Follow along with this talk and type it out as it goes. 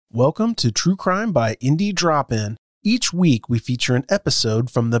Welcome to True Crime by Indie Drop-In. Each week, we feature an episode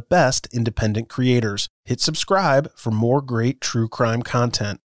from the best independent creators. Hit subscribe for more great true crime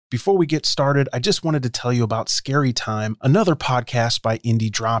content. Before we get started, I just wanted to tell you about Scary Time, another podcast by Indie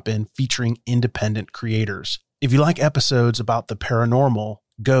Drop-In featuring independent creators. If you like episodes about the paranormal,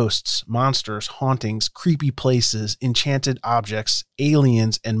 ghosts, monsters, hauntings, creepy places, enchanted objects,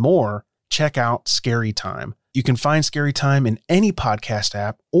 aliens, and more, check out Scary Time. You can find Scary Time in any podcast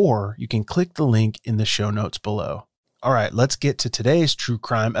app, or you can click the link in the show notes below. All right, let's get to today's true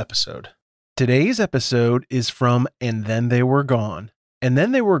crime episode. Today's episode is from And Then They Were Gone. And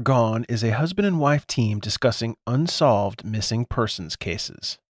Then They Were Gone is a husband and wife team discussing unsolved missing persons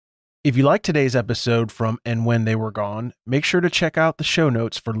cases. If you like today's episode from And When They Were Gone, make sure to check out the show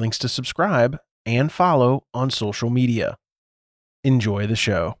notes for links to subscribe and follow on social media. Enjoy the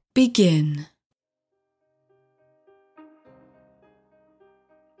show. Begin.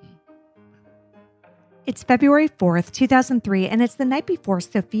 It's February 4th, 2003, and it's the night before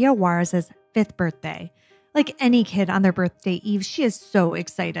Sofia Juarez's 5th birthday. Like any kid on their birthday eve, she is so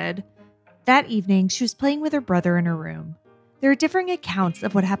excited. That evening, she was playing with her brother in her room. There are differing accounts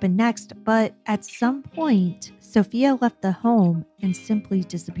of what happened next, but at some point, Sofia left the home and simply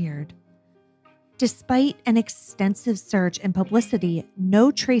disappeared. Despite an extensive search and publicity, no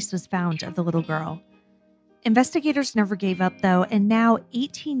trace was found of the little girl. Investigators never gave up, though, and now,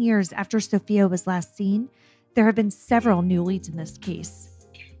 18 years after Sofia was last seen, there have been several new leads in this case.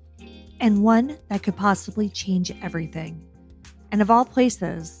 And one that could possibly change everything. And of all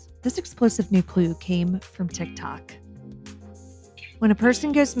places, this explosive new clue came from TikTok. When a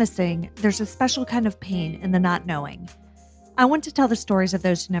person goes missing, there's a special kind of pain in the not knowing. I want to tell the stories of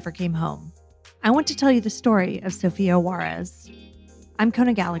those who never came home. I want to tell you the story of Sofia Juarez. I'm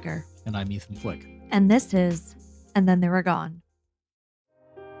Kona Gallagher. And I'm Ethan Flick. And this is And Then They Were Gone.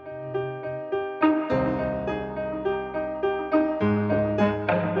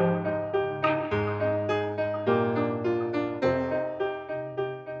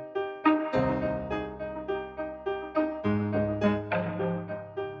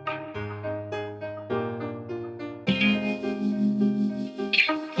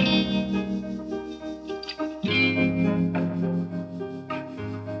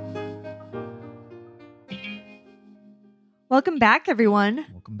 Welcome back, everyone.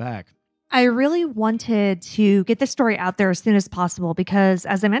 Welcome back. I really wanted to get this story out there as soon as possible because,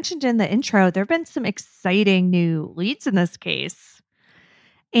 as I mentioned in the intro, there have been some exciting new leads in this case.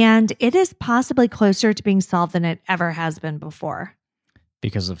 And it is possibly closer to being solved than it ever has been before.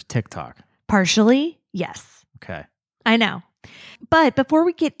 Because of TikTok. Partially, yes. Okay. I know. But before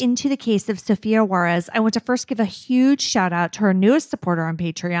we get into the case of Sofia Juarez, I want to first give a huge shout out to our newest supporter on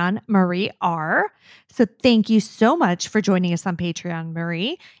Patreon, Marie R. So thank you so much for joining us on Patreon,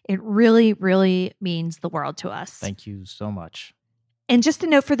 Marie. It really, really means the world to us. Thank you so much. And just a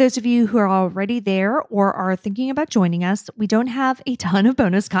note for those of you who are already there or are thinking about joining us, we don't have a ton of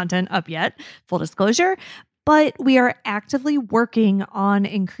bonus content up yet, full disclosure, but we are actively working on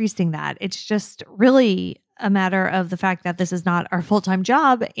increasing that. It's just really a matter of the fact that this is not our full-time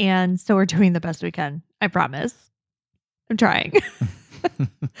job, and so we're doing the best we can. I promise. I'm trying.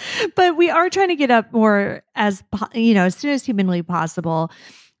 But we are trying to get up more as soon as humanly possible.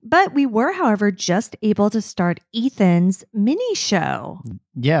 But we were, however, just able to start Ethan's mini show.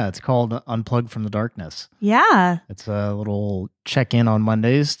 Yeah, it's called Unplugged from the Darkness. Yeah. It's a little check-in on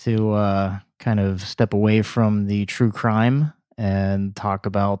Mondays to kind of step away from the true crime and talk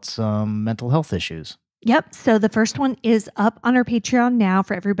about some mental health issues. Yep. So the first one is up on our Patreon now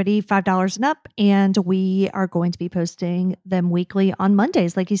for everybody $5 and up. And we are going to be posting them weekly on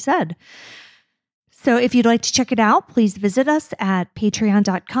Mondays, like you said. So if you'd like to check it out, please visit us at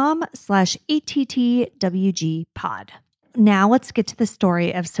patreon.com/attwgpod. Now let's get to the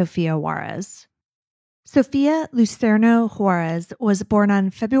story of Sofia Juarez. Sofia Lucerno Juarez was born on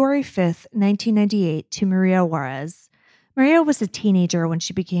February 5th, 1998 to Maria Juarez. Maria was a teenager when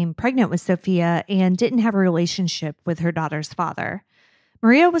she became pregnant with Sofia and didn't have a relationship with her daughter's father.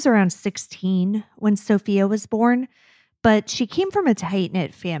 Maria was around 16 when Sofia was born, but she came from a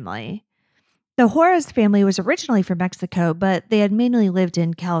tight-knit family. The Juarez family was originally from Mexico, but they had mainly lived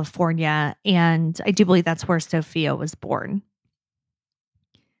in California, and I do believe that's where Sofia was born.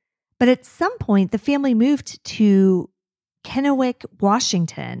 But at some point, the family moved to Kennewick,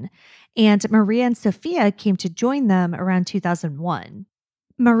 Washington, and Maria and Sofia came to join them around 2001.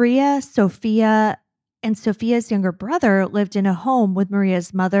 Maria, Sofia, and Sofia's younger brother lived in a home with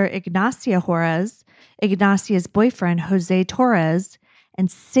Maria's mother, Ignacia Juarez, Ignacia's boyfriend, Jose Torres, and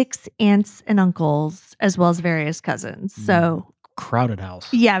 6 aunts and uncles, as well as various cousins. So crowded house.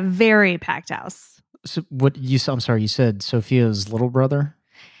 Yeah, very packed house. So I'm sorry, you said Sophia's little brother?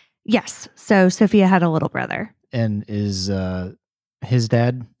 Yes. So Sophia had a little brother. And is his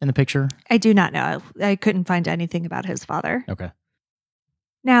dad in the picture? I do not know. I couldn't find anything about his father. Okay.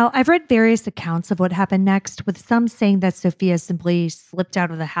 Now, I've read various accounts of what happened next, with some saying that Sophia simply slipped out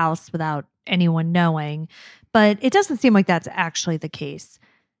of the house without anyone knowing, but it doesn't seem like that's actually the case.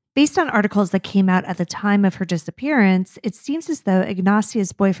 Based on articles that came out at the time of her disappearance, it seems as though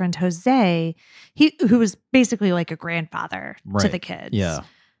Ignacio's boyfriend, Jose, who was basically like a grandfather to the kids. Yeah.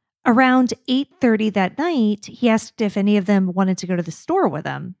 Around 8:30 that night, he asked if any of them wanted to go to the store with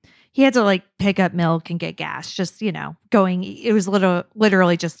him. He had to like pick up milk and get gas, just, going. It was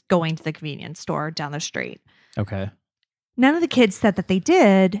literally just going to the convenience store down the street. Okay. None of the kids said that they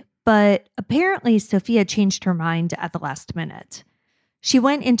did, but apparently Sophia changed her mind at the last minute. She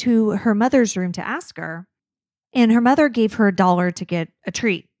went into her mother's room to ask her, and her mother gave her $1 to get a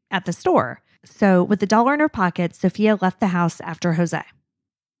treat at the store. So with the $1 in her pocket, Sophia left the house after Jose.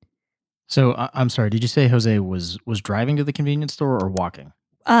 So I'm sorry, did you say Jose was driving to the convenience store or walking?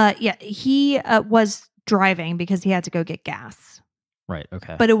 Yeah, he was driving because he had to go get gas. Right,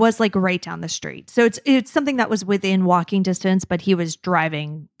 okay. But it was like right down the street. So it's something that was within walking distance, but he was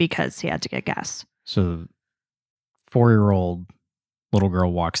driving because he had to get gas. So 4-year-old little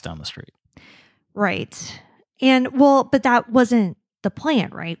girl walks down the street. Right. But that wasn't the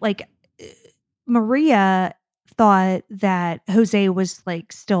plan, right? Like Maria thought that Jose was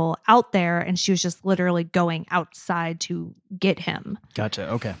like still out there and she was just literally going outside to get him. Gotcha.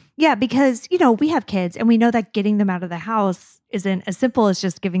 Okay. Yeah, because, we have kids and we know that getting them out of the house isn't as simple as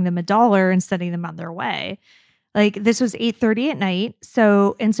just giving them $1 and sending them on their way. Like this was 8:30 at night.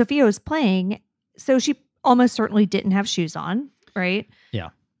 So, and Sophia was playing. So she almost certainly didn't have shoes on, right? Yeah.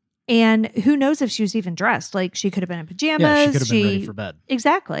 And who knows if she was even dressed? Like she could have been in pajamas. Yeah, she could have been ready for bed.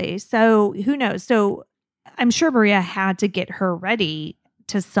 Exactly. So who knows? So I'm sure Maria had to get her ready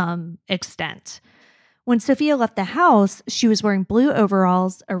to some extent. When Sophia left the house, she was wearing blue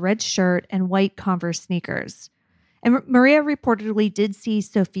overalls, a red shirt, and white Converse sneakers. And Maria reportedly did see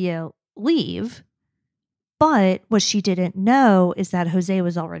Sophia leave, but what she didn't know is that Jose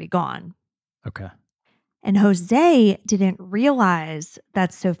was already gone. Okay. And Jose didn't realize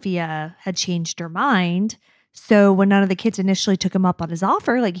that Sophia had changed her mind. So when none of the kids initially took him up on his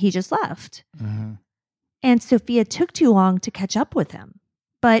offer, like he just left. Mm-hmm. And Sophia took too long to catch up with him.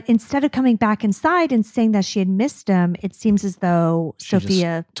 But instead of coming back inside and saying that she had missed him, it seems as though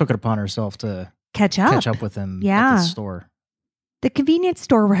Sophia took it upon herself to catch up with him at the store. The convenience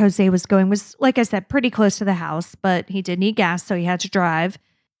store where Jose was going was, like I said, pretty close to the house, but he did need gas, so he had to drive.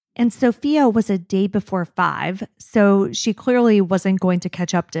 And Sophia was a day before 5, so she clearly wasn't going to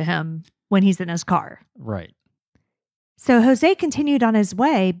catch up to him when he's in his car. Right. So Jose continued on his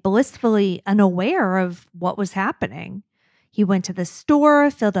way, blissfully unaware of what was happening. He went to the store,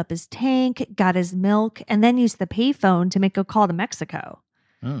 filled up his tank, got his milk, and then used the payphone to make a call to Mexico.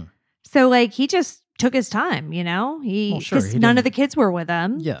 Mm. So, like, he just took his time, because none of the kids were with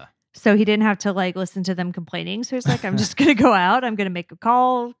him. Yeah. So he didn't have to, like, listen to them complaining. So he's like, I'm just going to go out. I'm going to make a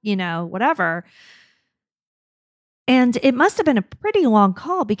call, whatever. And it must have been a pretty long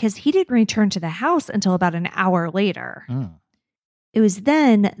call because he didn't return to the house until about an hour later. Mm. It was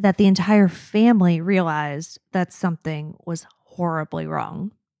then that the entire family realized that something was horribly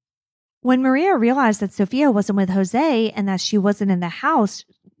wrong. When Maria realized that Sophia wasn't with Jose and that she wasn't in the house,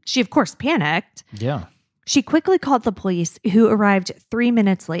 she, of course, panicked. Yeah. She quickly called the police, who arrived 3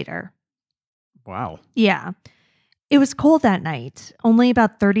 minutes later. Wow. Yeah. It was cold that night, only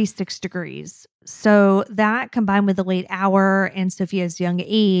about 36 degrees. So that, combined with the late hour and Sophia's young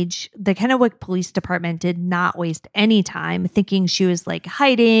age, the Kennewick Police Department did not waste any time thinking she was like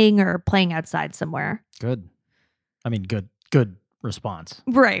hiding or playing outside somewhere. Good. I mean, good response.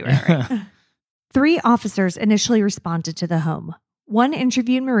 Right. 3 officers initially responded to the home. One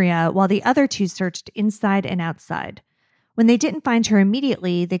interviewed Maria while the other 2 searched inside and outside. When they didn't find her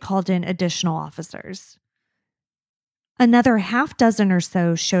immediately, they called in additional officers. Another half dozen or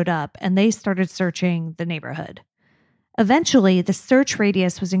so showed up, and they started searching the neighborhood. Eventually, the search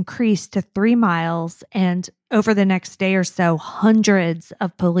radius was increased to 3 miles, and over the next day or so, hundreds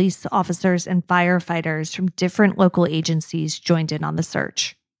of police officers and firefighters from different local agencies joined in on the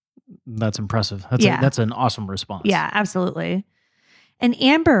search. That's impressive. That's an awesome response. Yeah, absolutely. An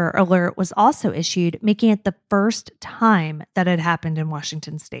Amber Alert was also issued, making it the first time that had happened in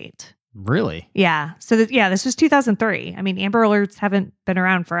Washington State. Really? Yeah. So, this was 2003. I mean, Amber Alerts haven't been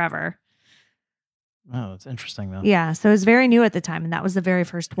around forever. Oh, that's interesting, though. Yeah. So it was very new at the time, and that was the very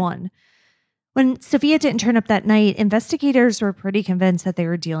first one. When Sofia didn't turn up that night, investigators were pretty convinced that they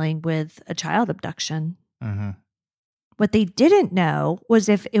were dealing with a child abduction. Mm-hmm. What they didn't know was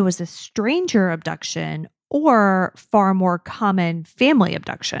if it was a stranger abduction or far more common family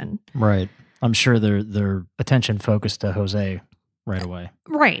abduction. Right. I'm sure their attention focused to Jose right away.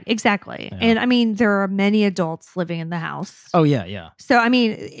 Right, exactly. Yeah. And I mean, there are many adults living in the house. Oh, yeah, yeah. So, I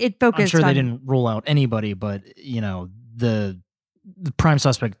mean, it focused I'm sure on... they didn't rule out anybody, but, the prime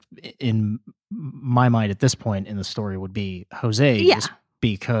suspect in my mind at this point in the story would be Jose, just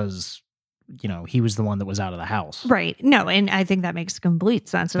because, he was the one that was out of the house. Right. No, and I think that makes complete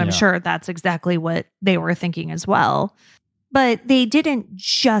sense. And I'm sure that's exactly what they were thinking as well. But they didn't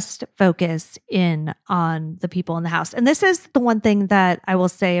just focus in on the people in the house. And this is the one thing that I will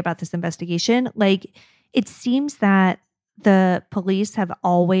say about this investigation. Like, it seems that the police have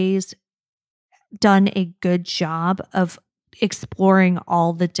always done a good job of exploring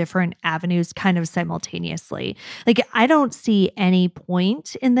all the different avenues kind of simultaneously. Like, I don't see any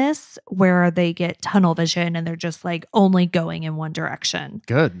point in this where they get tunnel vision and they're just like only going in one direction.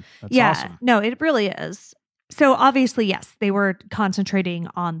 Good. That's awesome. No, it really is. So obviously, yes, they were concentrating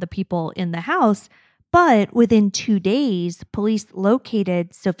on the people in the house, but within 2 days, police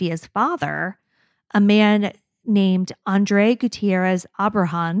located Sofia's father, a man named Andre Gutierrez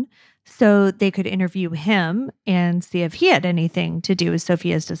Abrahan, so they could interview him and see if he had anything to do with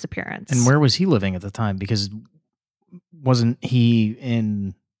Sofia's disappearance. And where was he living at the time? Because wasn't he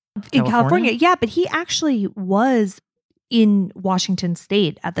in California? Yeah, but he actually was in Washington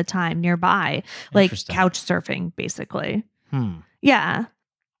State at the time, nearby, like couch surfing, basically. Yeah.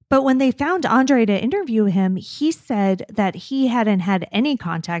 But when they found Andre to interview him, he said that he hadn't had any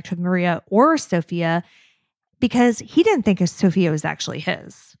contact with Maria or Sofia because he didn't think Sofia was actually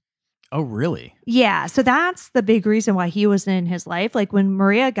his. Oh, really? Yeah. So that's the big reason why he wasn't in his life. Like, when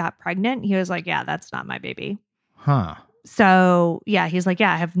Maria got pregnant, he was like, yeah, that's not my baby. Huh. So yeah, he's like,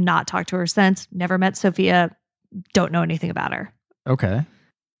 yeah, I have not talked to her since, never met Sofia, don't know anything about her. Okay.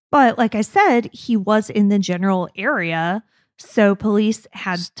 But like I said, he was in the general area, so police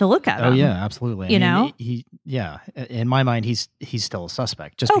had to look at him. Oh yeah, absolutely. You know? In my mind, he's still a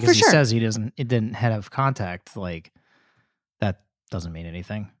suspect. Just because he says it didn't have contact, like, that doesn't mean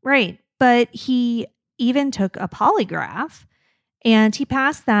anything. Right. But he even took a polygraph and he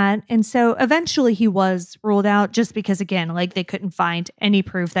passed that. And so eventually he was ruled out just because, again, like, they couldn't find any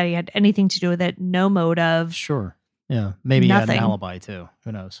proof that he had anything to do with it. No motive. Sure. Yeah. Maybe he had an alibi too.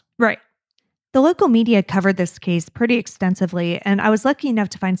 Who knows? Right. The local media covered this case pretty extensively, and I was lucky enough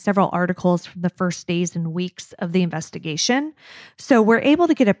to find several articles from the first days and weeks of the investigation. So we're able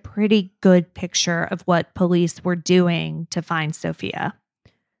to get a pretty good picture of what police were doing to find Sofia.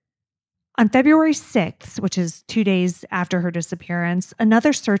 On February 6th, which is 2 days after her disappearance,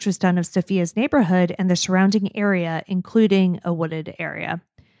 another search was done of Sofia's neighborhood and the surrounding area, including a wooded area.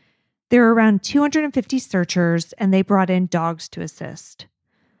 There were around 250 searchers, and they brought in dogs to assist.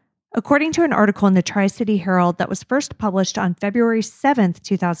 According to an article in the Tri-City Herald that was first published on February 7th,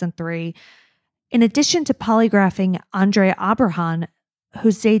 2003, in addition to polygraphing Andre Abrahan,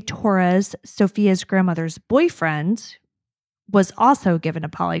 Jose Torres, Sofia's grandmother's boyfriend, was also given a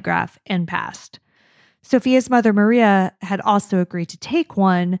polygraph and passed. Sofia's mother, Maria, had also agreed to take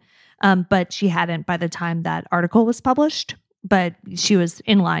one, but she hadn't by the time that article was published, but she was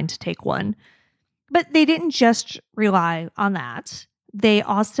in line to take one. But they didn't just rely on that. They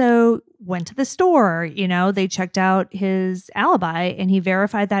also went to the store, they checked out his alibi, and he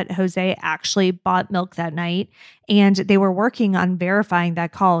verified that Jose actually bought milk that night, and they were working on verifying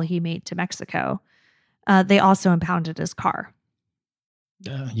that call he made to Mexico. They also impounded his car.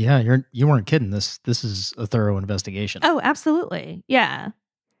 You weren't kidding. This is a thorough investigation. Oh, absolutely. Yeah.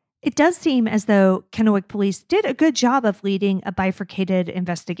 It does seem as though Kennewick police did a good job of leading a bifurcated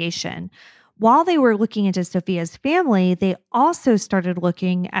investigation. While they were looking into Sofia's family, they also started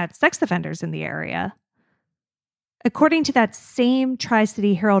looking at sex offenders in the area. According to that same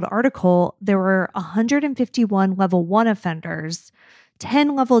Tri-City Herald article, there were 151 level 1 offenders,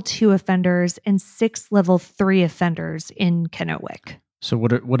 10 level 2 offenders, and 6 level 3 offenders in Kennewick. So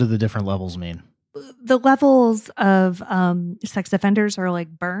what do the different levels mean? The levels of sex offenders are like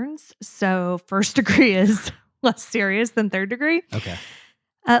burns. So first degree is less serious than third degree. Okay.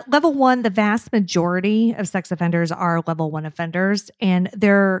 Level 1, the vast majority of sex offenders are level 1 offenders, and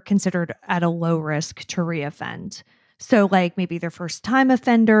they're considered at a low risk to reoffend. So like maybe they're first time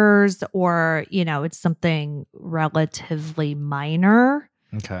offenders, or, it's something relatively minor.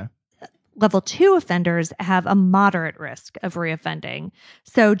 Okay. Level 2 offenders have a moderate risk of reoffending.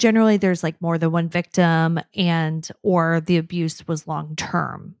 So generally there's like more than one victim, or the abuse was long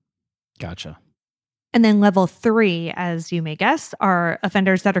term. Gotcha. And then level 3, as you may guess, are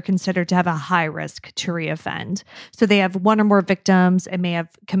offenders that are considered to have a high risk to reoffend. So they have one or more victims and may have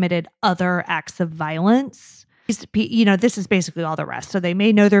committed other acts of violence. This is basically all the rest. So they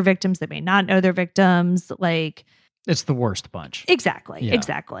may know their victims, they may not know their victims. Like, it's the worst bunch. Exactly. Yeah.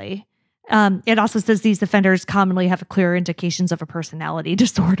 Exactly. It also says these offenders commonly have clear indications of a personality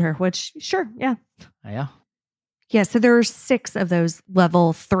disorder, which, sure, yeah. Yeah. Yeah, so there were 6 of those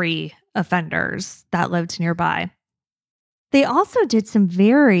level 3 offenders that lived nearby. They also did some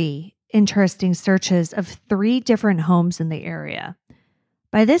very interesting searches of 3 different homes in the area.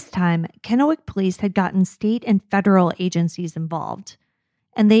 By this time, Kennewick police had gotten state and federal agencies involved,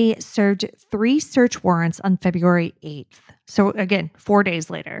 and they served 3 search warrants on February 8th. So again, 4 days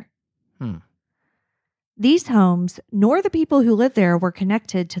later. These homes, nor the people who lived there, were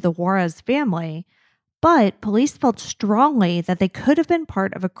connected to the Juarez family, but police felt strongly that they could have been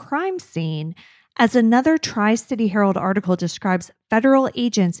part of a crime scene, as another Tri-City Herald article describes federal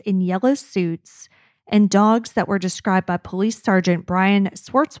agents in yellow suits and dogs that were described by Police Sergeant Brian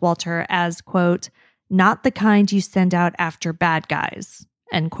Swartzwalter as, quote, not the kind you send out after bad guys,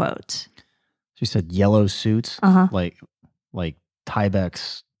 end quote. She said yellow suits, like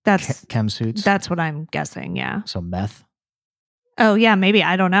Tyvek's chem suits. That's what I'm guessing, yeah. So meth? Oh, yeah, maybe.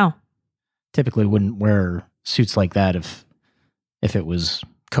 I don't know. Typically wouldn't wear suits like that if it was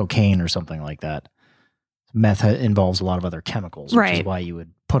cocaine or something like that. Meth involves a lot of other chemicals, which is why you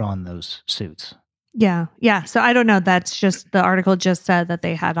would put on those suits. Yeah. Yeah. So I don't know. That's just, the article just said that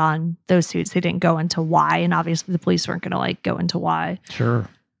they had on those suits. They didn't go into why. And obviously the police weren't going to go into why. Sure.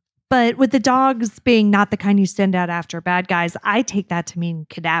 But with the dogs being not the kind you send out after bad guys, I take that to mean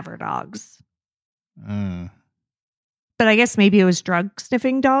cadaver dogs. But I guess maybe it was drug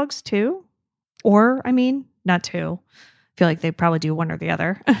sniffing dogs too. Or, not two. I feel like they probably do one or the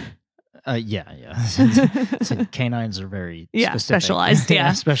other. Yeah. So canines are very specialized.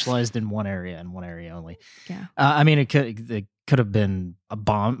 Yeah, specialized in one area and one area only. Yeah. It could have been a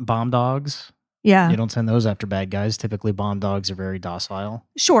bomb dogs. Yeah, you don't send those after bad guys. Typically, bomb dogs are very docile.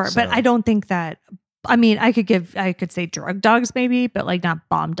 Sure, so. But I don't think that. I could say drug dogs maybe, but not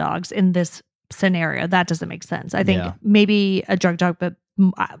bomb dogs in this scenario. That doesn't make sense. I think maybe a drug dog, but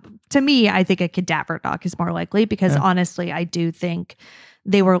to me, I think a cadaver dog is more likely because honestly, I do think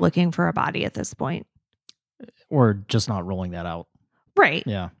they were looking for a body at this point. Or just not rolling that out. Right.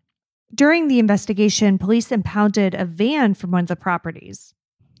 Yeah. During the investigation, police impounded a van from one of the properties.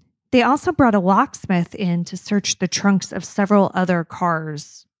 They also brought a locksmith in to search the trunks of several other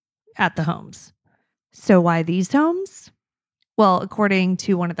cars at the homes. So why these homes? Well, according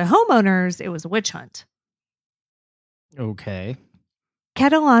to one of the homeowners, it was a witch hunt. Okay.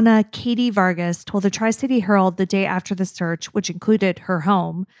 Catalana Katie Vargas told the Tri-City Herald the day after the search, which included her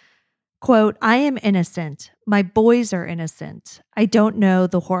home, quote, I am innocent. My boys are innocent. I don't know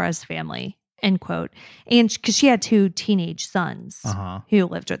the Juarez family, end quote. And because she had 2 teenage sons who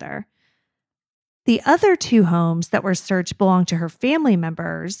lived with her. The other 2 homes that were searched belonged to her family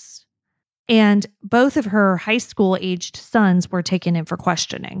members, and both of her high school aged sons were taken in for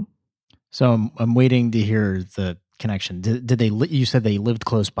questioning. So I'm waiting to hear the connection. Did they? You said they lived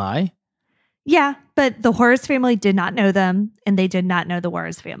close by? Yeah, but the Juarez family did not know them, and they did not know the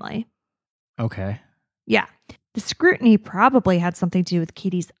Juarez family. Okay. Yeah. The scrutiny probably had something to do with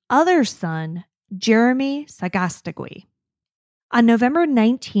Katie's other son, Jeremy Sagastagui. On November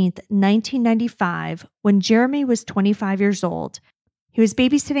 19th, 1995, when Jeremy was 25 years old, he was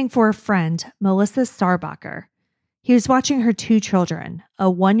babysitting for a friend, Melissa Sarbacher. He was watching her 2 children, a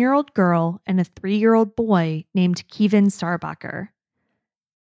 1-year-old girl and a 3-year-old boy named Kevin Sarbacher.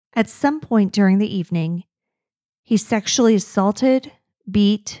 At some point during the evening, he sexually assaulted,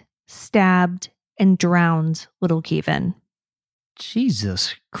 beat, stabbed, and drowned little Kevin.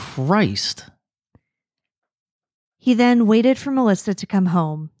 Jesus Christ. He then waited for Melissa to come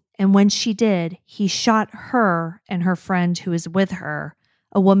home, and when she did, he shot her and her friend who was with her,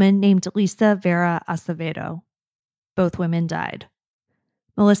 a woman named Lisa Vera Acevedo. Both women died.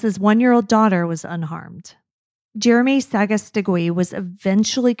 Melissa's 1-year-old daughter was unharmed. Jeremy Sagastagui was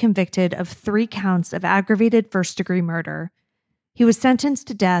eventually convicted of 3 counts of aggravated first-degree murder. He was sentenced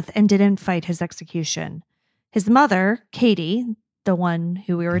to death and didn't fight his execution. His mother, Katie, the one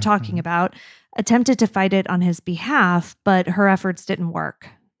who we were talking about, attempted to fight it on his behalf, but her efforts didn't work.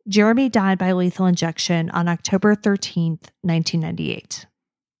 Jeremy died by lethal injection on October 13th, 1998.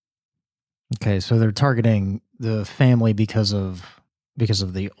 Okay, so they're targeting the family because of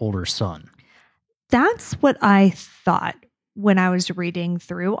the older son. That's what I thought when I was reading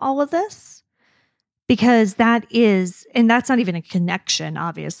through all of this. Because and that's not even a connection,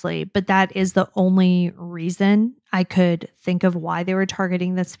 obviously, but that is the only reason I could think of why they were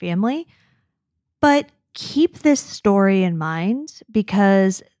targeting this family. But keep this story in mind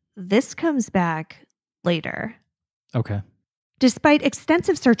because this comes back later. Okay. Despite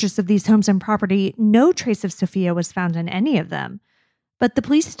extensive searches of these homes and property, no trace of Sofia was found in any of them. But the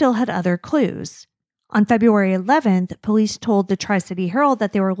police still had other clues. On February 11th, police told the Tri-City Herald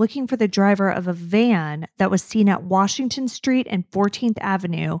that they were looking for the driver of a van that was seen at Washington Street and 14th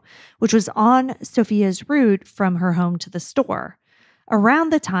Avenue, which was on Sofia's route from her home to the store,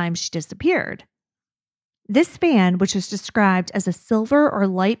 around the time she disappeared. This van, which was described as a silver or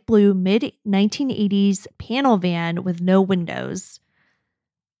light blue mid-1980s panel van with no windows.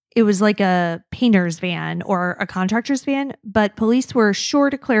 It was like a painter's van or a contractor's van, but police were sure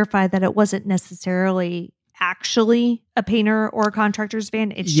to clarify that it wasn't necessarily actually a painter or a contractor's van.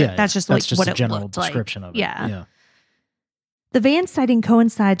 That's just what a it general looked description like. of it. Yeah. The van sighting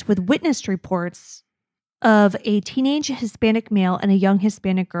coincides with witness reports of a teenage Hispanic male and a young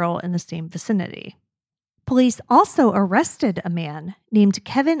Hispanic girl in the same vicinity. Police also arrested a man named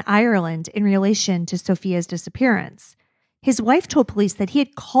Kevin Ireland in relation to Sofia's disappearance. His wife told police that he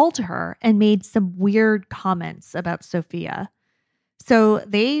had called her and made some weird comments about Sofia. So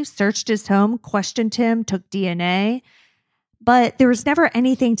they searched his home, questioned him, took DNA, but there was never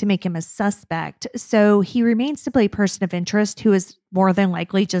anything to make him a suspect. So he remained simply a person of interest who is more than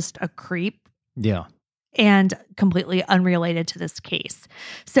likely just a creep. Yeah. And completely unrelated to this case.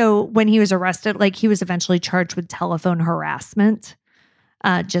 So when he was arrested, he was eventually charged with telephone harassment.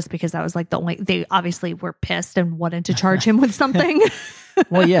 Just because that was they obviously were pissed and wanted to charge him with something.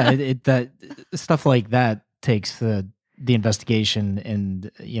 Well, yeah, that stuff like that takes the investigation and,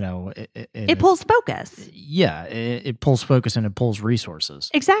 it pulls focus. Yeah, it pulls focus and it pulls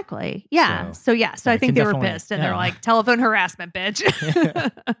resources. Exactly. Yeah. So I think they were pissed and they're like, telephone harassment, bitch.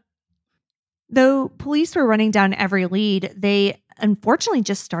 Though police were running down every lead, they unfortunately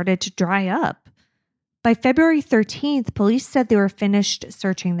just started to dry up. By February 13th, police said they were finished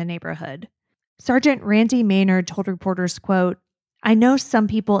searching the neighborhood. Sergeant Randy Maynard told reporters, quote, "I know some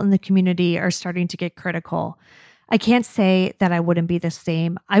people in the community are starting to get critical. I can't say that I wouldn't be the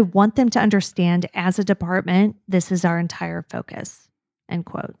same. I want them to understand as a department, this is our entire focus," end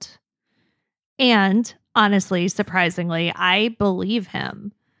quote. And honestly, surprisingly, I believe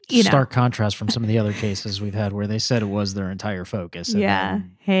him. Stark contrast from some of the other cases we've had where they said it was their entire focus.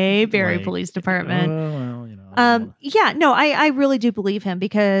 Hey, Barry Police Department. I really do believe him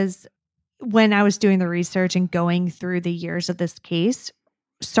because when I was doing the research and going through the years of this case,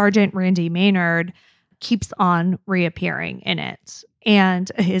 Sergeant Randy Maynard keeps on reappearing in it.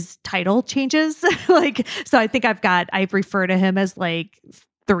 And his title changes. So I think I refer to him as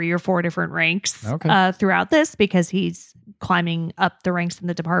 3 or 4 different ranks throughout this because he's climbing up the ranks in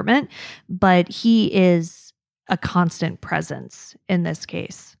the department, but he is a constant presence in this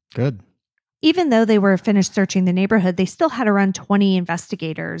case. Good. Even though they were finished searching the neighborhood, they still had around 20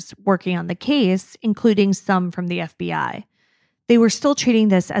 investigators working on the case, including some from the FBI. They were still treating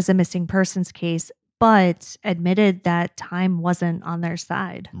this as a missing persons case, but admitted that time wasn't on their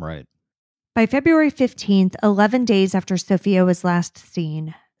side. Right. By February 15th, 11 days after Sofia was last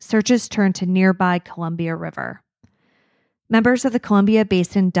seen, searches turned to nearby Columbia River. Members of the Columbia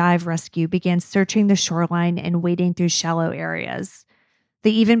Basin Dive Rescue began searching the shoreline and wading through shallow areas.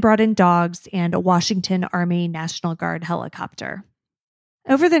 They even brought in dogs and a Washington Army National Guard helicopter.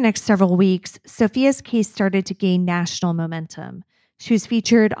 Over the next several weeks, Sofia's case started to gain national momentum. She was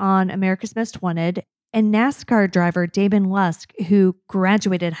featured on America's Most Wanted, and NASCAR driver Damon Lusk, who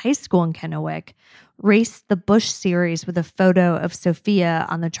graduated high school in Kennewick, raced the Busch Series with a photo of Sofia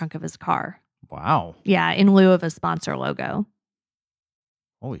on the trunk of his car. Wow. Yeah, in lieu of a sponsor logo.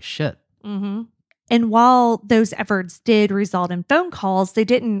 Holy shit. Mm-hmm. And while those efforts did result in phone calls, they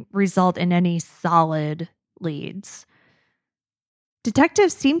didn't result in any solid leads.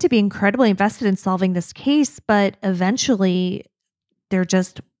 Detectives seemed to be incredibly invested in solving this case, but eventually there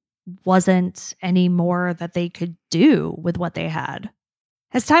just wasn't any more that they could do with what they had.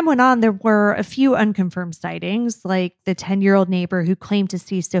 As time went on, there were a few unconfirmed sightings, like the 10-year-old neighbor who claimed to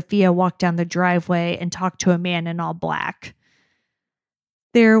see Sofia walk down the driveway and talk to a man in all black.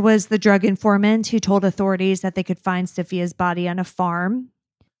 There was the drug informant who told authorities that they could find Sofia's body on a farm.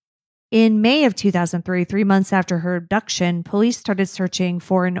 In May of 2003, 3 months after her abduction, police started searching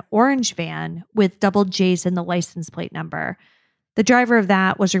for an orange van with double J's in the license plate number. The driver of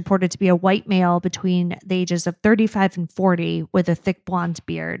that was reported to be a white male between the ages of 35 and 40 with a thick blonde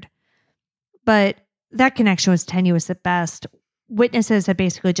beard. But that connection was tenuous at best. witnesses had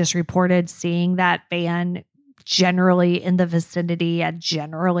basically just reported seeing that van generally in the vicinity at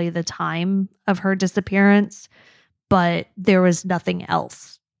generally the time of her disappearance, but there was nothing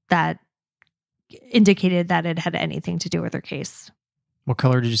else that indicated that it had anything to do with her case. What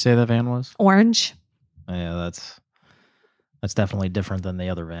color did you say that van was? Orange. Yeah, that's definitely different than the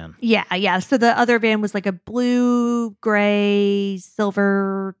other van. Yeah. So the other van was like a blue, gray,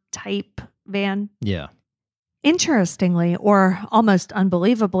 silver type van. Yeah. Interestingly, or almost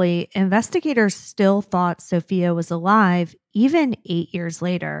unbelievably, investigators still thought Sofia was alive even 8 years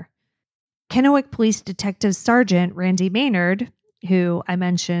later. Kennewick Police Detective Sergeant Randy Maynard, who I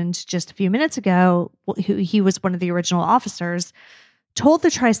mentioned just a few minutes ago, he was one of the original officers, told the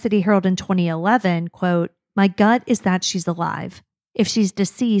Tri-City Herald in 2011, quote, "My gut is that she's alive. If she's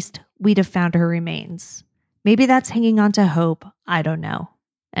deceased, we'd have found her remains. Maybe that's hanging on to hope. I don't know."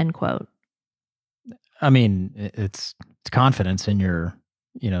 End quote. I mean, it's confidence in your,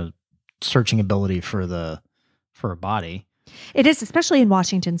 searching ability for a body. It is, especially in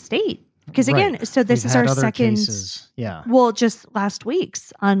Washington State. Because again, Right. So this We've is had our other second cases. Yeah. Well, just last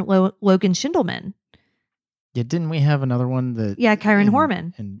week's on Logan Schindelman. Yeah, didn't we have another one that Yeah, Kyron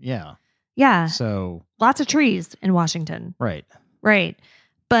Horman. And yeah. Yeah. So Lots of trees in Washington. right. Right.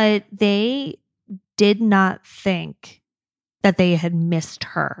 But they did not think that they had missed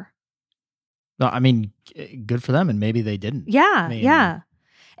her. No, I mean, good for them, and maybe they didn't. Yeah, yeah.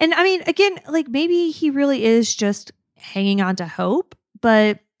 And I mean, again, like maybe he really is just hanging on to hope,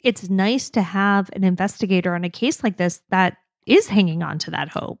 but it's nice to have an investigator on a case like this that is hanging on to that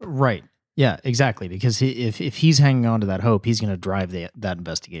hope. Right. Yeah, exactly. Because if he's hanging on to that hope, he's going to drive that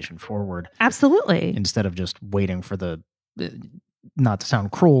investigation forward. Absolutely. Instead of just waiting for not to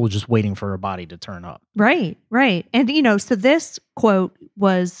sound cruel, just waiting for a body to turn up. Right. And, so this quote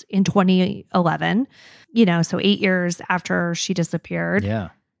was in 2011, so 8 years after she disappeared. Yeah.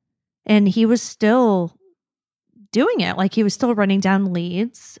 And he was still doing it. Like he was still running down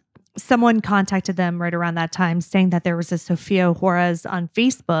leads. Someone contacted them right around that time saying that there was a Sofia Juarez on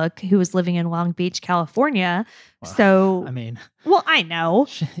Facebook who was living in Long Beach, California. Well, so, I mean, well, I know.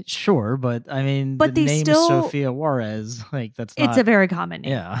 Sure, but I mean, but the they name still, Sofia Juarez, like that's not, it's a very common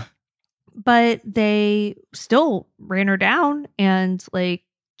name. Yeah. But they still ran her down and like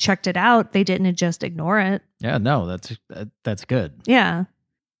checked it out. They didn't just ignore it. Yeah, no, that's good. Yeah.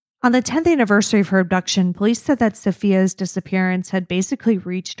 On the 10th anniversary of her abduction, police said that Sofia's disappearance had basically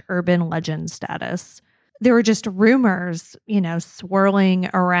reached urban legend status. There were just rumors, swirling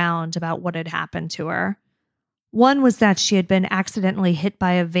around about what had happened to her. One was that she had been accidentally hit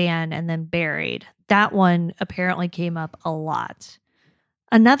by a van and then buried. That one apparently came up a lot.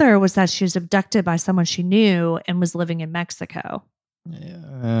 Another was that she was abducted by someone she knew and was living in Mexico.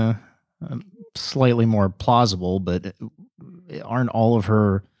 Yeah, slightly more plausible, but aren't all of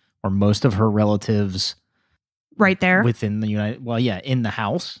her or most of her relatives right there within the United? Well, yeah, in the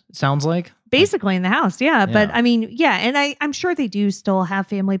house. It sounds like basically in the house, yeah. But Yeah. I mean, yeah, and I'm sure they do still have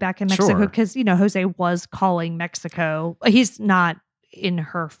family back in Mexico Sure. because Jose was calling Mexico. He's not in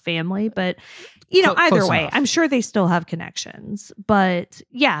her family, but either Close way, enough. I'm sure they still have connections. But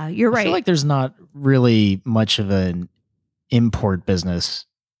yeah, you're right. I feel like there's not really much of an import business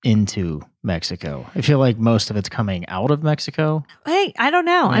into Mexico. I feel like most of it's coming out of Mexico. Hey, I don't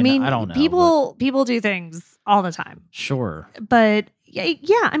know. I mean, I don't know, people do things all the time. Sure. But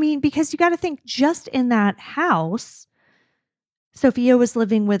yeah, I mean, because you got to think just in that house, Sofia was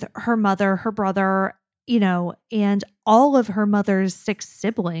living with her mother, her brother, and all of her mother's 6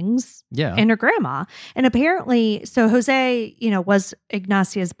 siblings Yeah. and her grandma. And apparently, so Jose, was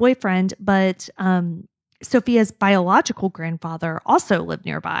Ignacia's boyfriend, but Sofia's biological grandfather also lived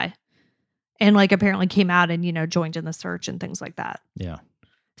nearby and apparently came out and, joined in the search and things like that. Yeah.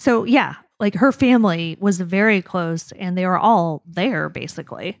 So yeah, her family was very close and they were all there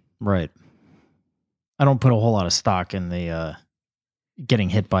basically. Right. I don't put a whole lot of stock in the getting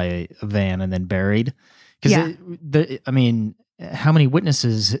hit by a van and then buried. Because, I mean, how many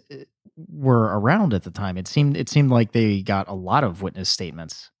witnesses were around at the time? It seemed like they got a lot of witness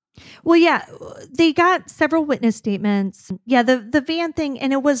statements. Well, yeah, they got several witness statements. Yeah, the van thing,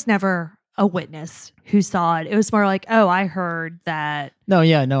 and it was never a witness who saw it. It was more like, oh, I heard that. I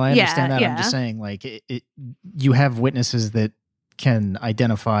understand that. Yeah. I'm just saying, you have witnesses that can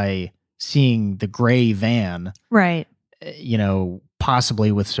identify seeing the gray van, right?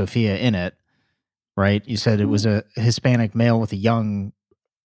 Possibly with Sofia in it, right? You said it was a Hispanic male with a young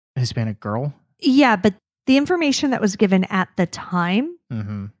Hispanic girl. Yeah, but the information that was given at the time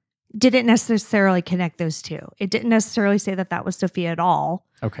didn't necessarily connect those two. It didn't necessarily say that was Sofia at all.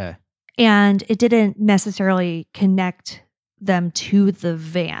 Okay. And it didn't necessarily connect them to the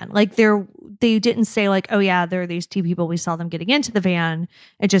van. Like they didn't say like, oh yeah, there are these two people. We saw them getting into the van.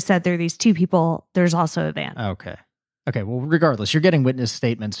 It just said there are these two people. There's also a van. Okay. Okay. Well, regardless, you're getting witness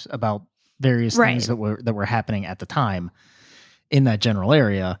statements about various things that were happening at the time in that general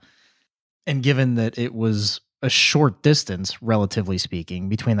area. And given that it was a short distance, relatively speaking,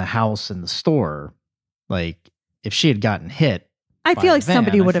 between the house and the store, like if she had gotten hit, I feel like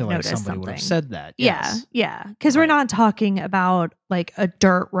somebody would have noticed somebody something. Would have said that. Yeah, Yes. yeah. Because we're not talking about like a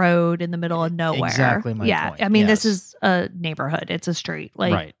dirt road in the middle of nowhere. Exactly my point. I mean, this is a neighborhood. It's a street.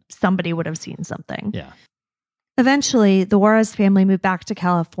 Like somebody would have seen something. Yeah. Eventually, the Juarez family moved back to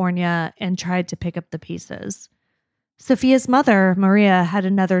California and tried to pick up the pieces. Sofia's mother, Maria, had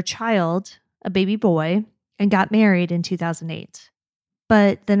another child, a baby boy, and got married in 2008.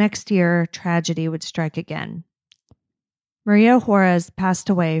 But the next year, tragedy would strike again. Maria Juarez passed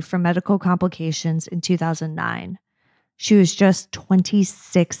away from medical complications in 2009. She was just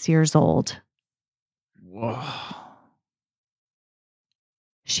 26 years old. Whoa.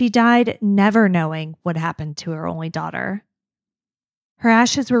 She died never knowing what happened to her only daughter. Her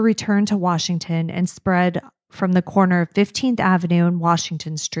ashes were returned to Washington and spread from the corner of 15th Avenue and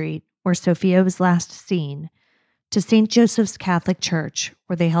Washington Street, where Sofia was last seen, to St. Joseph's Catholic Church,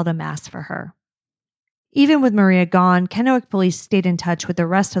 where they held a mass for her. Even with Maria gone, Kennewick police stayed in touch with the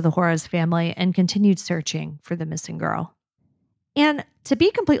rest of the Juarez family and continued searching for the missing girl. And to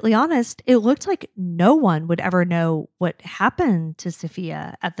be completely honest, it looked like no one would ever know what happened to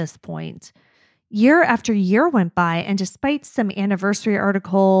Sofia at this point. Year after year went by, and despite some anniversary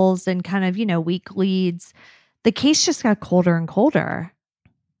articles and kind of, weak leads, the case just got colder and colder.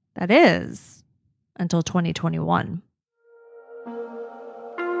 That is, until 2021.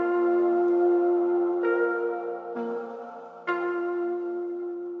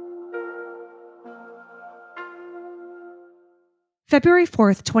 February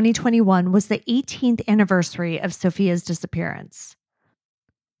 4th, 2021 was the 18th anniversary of Sofia's disappearance.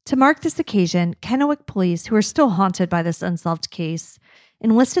 To mark this occasion, Kennewick police, who are still haunted by this unsolved case,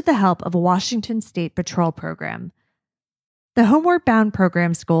 enlisted the help of a Washington State Patrol program. The Homeward Bound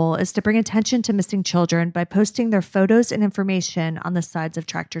program's goal is to bring attention to missing children by posting their photos and information on the sides of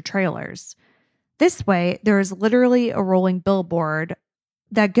tractor trailers. This way, there is literally a rolling billboard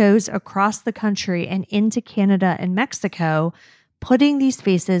that goes across the country and into Canada and Mexico, putting these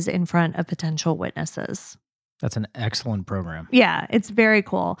faces in front of potential witnesses. That's an excellent program. Yeah, it's very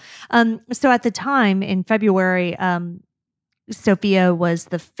cool. So at the time in February, Sofia was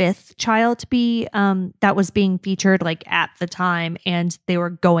the 5th child to be that was being featured at the time, and they were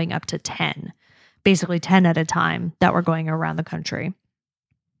going up to 10, basically 10 at a time that were going around the country.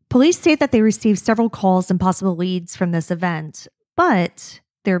 Police state that they received several calls and possible leads from this event, but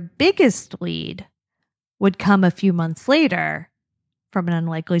their biggest lead would come a few months later from an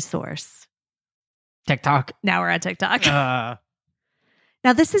unlikely source. TikTok. Now we're at TikTok.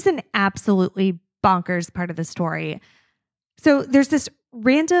 Now, this is an absolutely bonkers part of the story. So there's this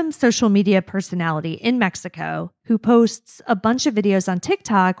random social media personality in Mexico who posts a bunch of videos on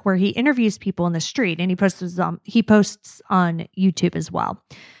TikTok where he interviews people in the street, and he posts on YouTube as well.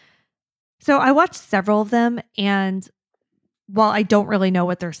 So I watched several of them, and while I don't really know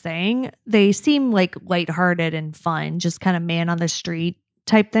what they're saying, they seem like lighthearted and fun, just kind of man on the street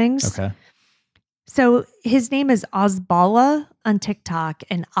type things. Okay. So his name is Ozbala on TikTok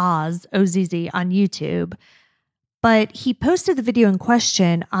and Oz, O-Z-Z, on YouTube. But he posted the video in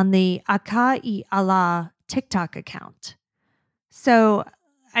question on the Acá y Allah TikTok account. So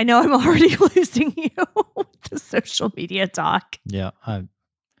I know I'm already losing you with the social media talk. Yeah, I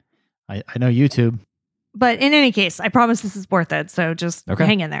know YouTube. But in any case, I promise this is worth it. So just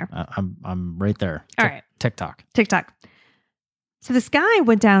hang in there. I'm right there. All right. TikTok. So this guy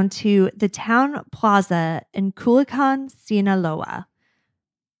went down to the town plaza in Culiacan, Sinaloa.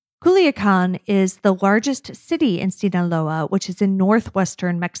 Culiacan is the largest city in Sinaloa, which is in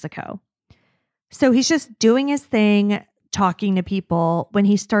northwestern Mexico. So he's just doing his thing, talking to people, when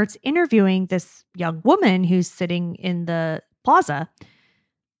he starts interviewing this young woman who's sitting in the plaza.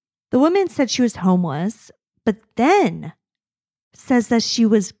 The woman said she was homeless, but then says that she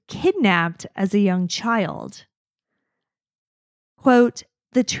was kidnapped as a young child. Quote,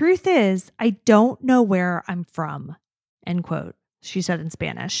 "The truth is, I don't know where I'm from," end quote, she said in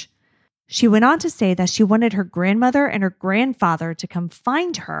Spanish. She went on to say that she wanted her grandmother and her grandfather to come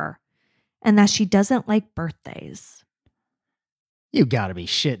find her, and that she doesn't like birthdays. You gotta be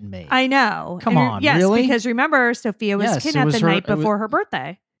shitting me. I know. Come on, yes, really? Because remember, Sofia was kidnapped the night before her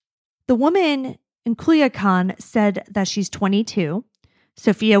birthday. The woman in Culiacan said that she's 22.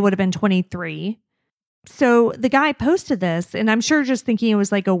 Sofia would have been 23. So the guy posted this, and I'm sure just thinking it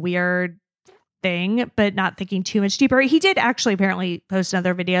was like a weird thing, but not thinking too much deeper. He did actually apparently post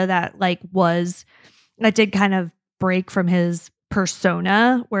another video that did kind of break from his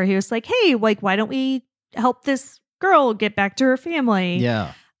persona, where he was like, hey, like, why don't we help this girl get back to her family?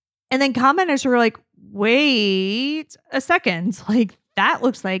 Yeah. And then commenters were like, wait a second, like that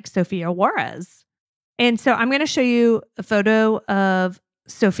looks like Sofia Juarez. And so I'm going to show you a photo of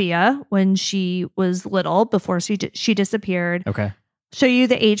Sofia when she was little, before she disappeared. Okay. Show you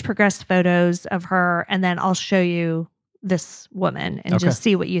the age progressed photos of her, and then I'll show you this woman and just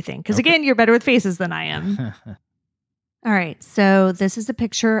see what you think. Because again, you're better with faces than I am. All right. So this is a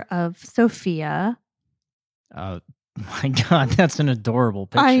picture of Sofia. My God, that's an adorable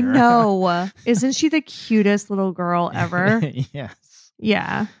picture. I know. Isn't she the cutest little girl ever? Yes.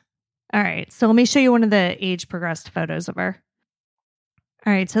 Yeah. All right. So let me show you one of the age progressed photos of her.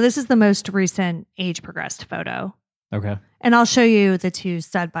 All right. So this is the most recent age progressed photo. Okay. And I'll show you the two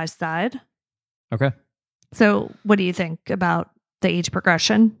side by side. Okay. So what do you think about the age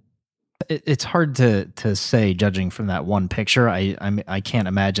progression? It's hard to say, judging from that one picture. I can't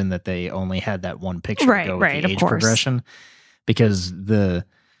imagine that they only had that one picture to go with the age progression, because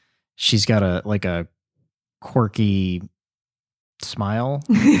she's got a quirky smile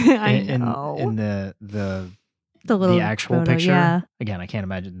in the actual photo, picture. Yeah. Again, I can't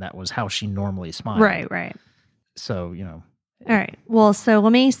imagine that was how she normally smiled. Right. So, All right. Well, so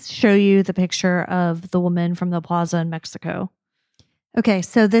let me show you the picture of the woman from the plaza in Mexico. Okay,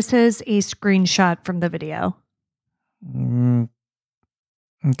 so this is a screenshot from the video.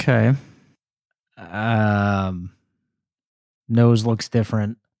 Okay. Nose looks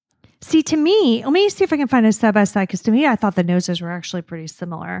different. See, to me, let me see if I can find a side by side, because to me, I thought the noses were actually pretty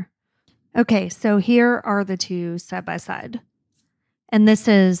similar. Okay, so here are the two side by side. And this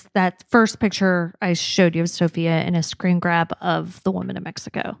is that first picture I showed you of Sofia in a screen grab of the woman in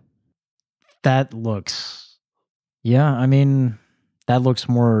Mexico. That looks, that looks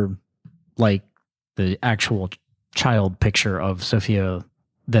more like the actual child picture of Sofia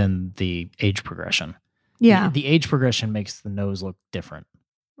than the age progression. Yeah. The age progression makes the nose look different.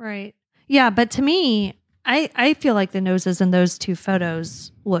 Right. Yeah, but to me, I feel like the noses in those two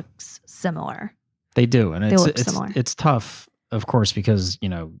photos looks similar. They do, and it's similar. It's tough, of course, because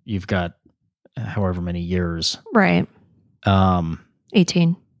you've got however many years. Right.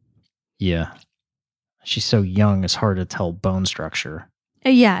 18. Yeah. She's so young, it's hard to tell bone structure.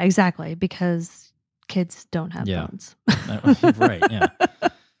 Yeah, exactly, because kids don't have bones. Right, yeah.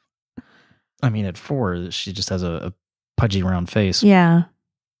 I mean, at 4, she just has a pudgy round face. Yeah.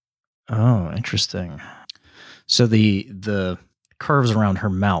 Oh, interesting. So the curves around her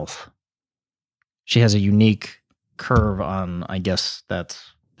mouth, she has a unique curve on, I guess that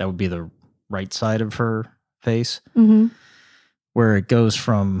would be the right side of her face, where it goes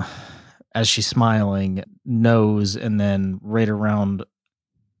from, as she's smiling, nose, and then right around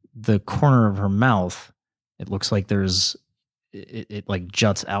the corner of her mouth, it looks like it like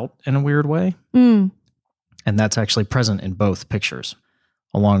juts out in a weird way. And that's actually present in both pictures,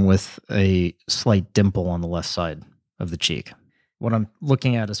 along with a slight dimple on the left side of the cheek. What I'm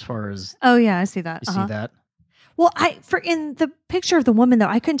looking at as far as... Oh, yeah, I see that. You see that? Well, in the picture of the woman, though,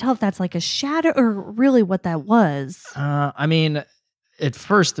 I couldn't tell if that's like a shadow or really what that was. I mean, at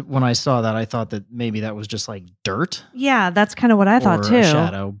first when I saw that, I thought that maybe that was just like dirt. Yeah, that's kind of what I thought too. A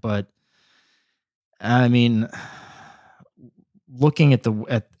shadow, but I mean, looking at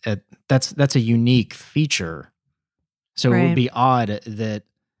that's a unique feature. So it would be odd that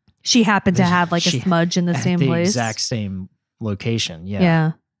she happened to have like a smudge in the same place, exact same location. Yeah.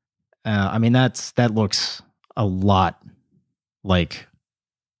 Yeah. I mean, that looks a lot like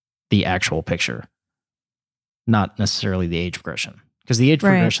the actual picture, not necessarily the age progression. Because the age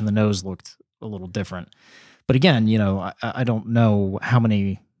progression, the nose looked a little different. But again, I don't know how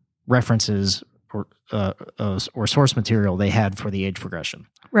many references or source material they had for the age progression.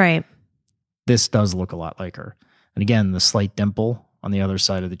 Right. This does look a lot like her. And again, the slight dimple on the other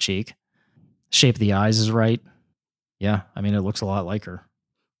side of the cheek. Shape of the eyes is right. Yeah, I mean, it looks a lot like her.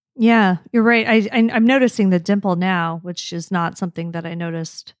 Yeah, you're right. I'm noticing the dimple now, which is not something that I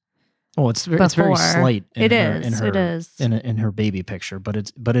noticed. Oh, it's very slight. It is in her baby picture, but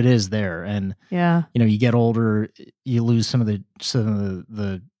it is there. And yeah, you get older, you lose some of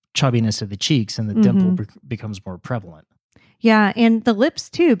the chubbiness of the cheeks, and the dimple becomes more prevalent. Yeah, and the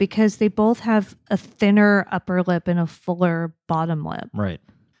lips too, because they both have a thinner upper lip and a fuller bottom lip. Right.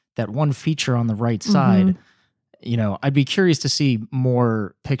 That one feature on the right side, I'd be curious to see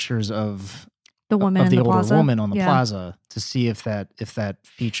more pictures of The woman of the in the older plaza? woman on the Yeah. plaza to see if that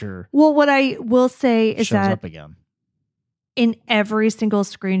feature Well, what I will say is shows that up again. in every single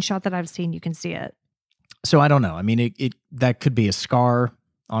screenshot that I've seen, you can see it. So I don't know. I mean, it that could be a scar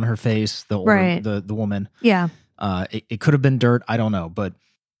on her face, the older, Right. the woman. Yeah. It could have been dirt. I don't know, but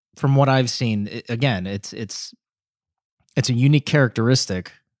from what I've seen, again, it's a unique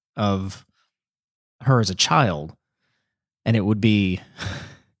characteristic of her as a child, and it would be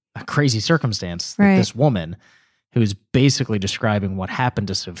a crazy circumstance that Right. this woman, who's basically describing what happened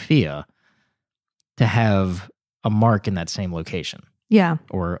to Sophia, to have a mark in that same location Yeah.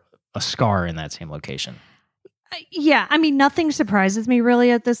 or a scar in that same location. Yeah. I mean, nothing surprises me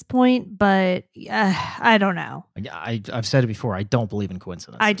really at this point, but I don't know. I've said it before. I don't believe in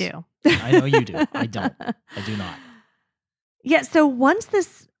coincidences. I do. I know you do. I don't. I do not. Yeah. So once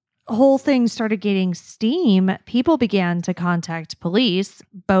this whole thing started getting steam, people began to contact police,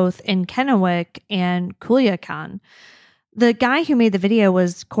 both in Kennewick and Culiacan. The guy who made the video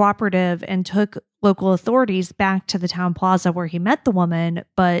was cooperative and took local authorities back to the town plaza where he met the woman,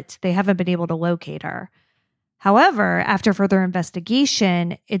 but they haven't been able to locate her. However, after further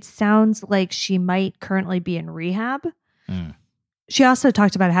investigation, it sounds like she might currently be in rehab. Mm. She also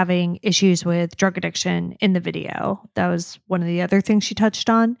talked about having issues with drug addiction in the video. That was one of the other things she touched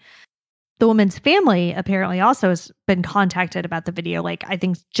on. The woman's family apparently also has been contacted about the video, like I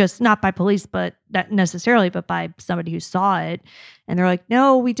think just not by police, but not necessarily, but by somebody who saw it. And they're like,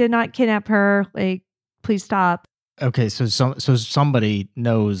 no, we did not kidnap her. Like, please stop. Okay, so somebody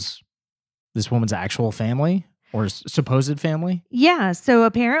knows this woman's actual family or supposed family? Yeah. So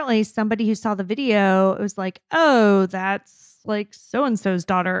apparently somebody who saw the video, it was like, oh, that's like so-and-so's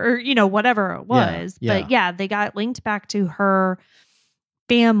daughter or, whatever it was. Yeah. But yeah, they got linked back to her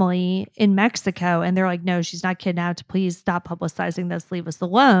family in Mexico. And they're like, no, she's not kidnapped. Please stop publicizing this. Leave us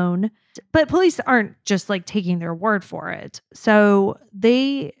alone. But police aren't just like taking their word for it. So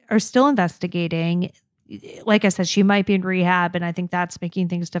they are still investigating. Like I said, she might be in rehab. And I think that's making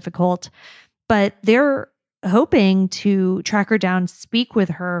things difficult. But they're hoping to track her down, speak with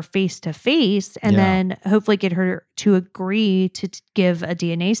her face to face, and then hopefully get her to agree to give a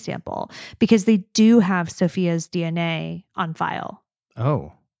DNA sample because they do have Sophia's DNA on file.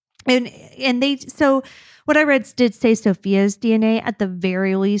 Oh. And they, so what I read did say Sophia's DNA. At the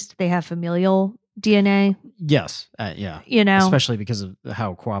very least, they have familial DNA. Yes. Yeah. Especially because of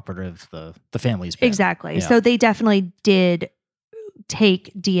how cooperative the family's been. Exactly. Yeah. So they definitely did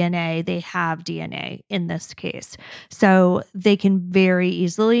take DNA. They have DNA in this case. So they can very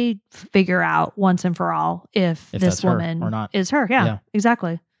easily figure out once and for all if this woman or not. Is her. Yeah,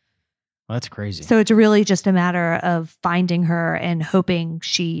 exactly. Well, that's crazy. So it's really just a matter of finding her and hoping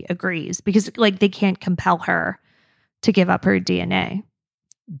she agrees because like they can't compel her to give up her DNA.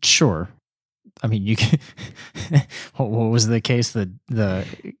 Sure. I mean, you can. What was the case? The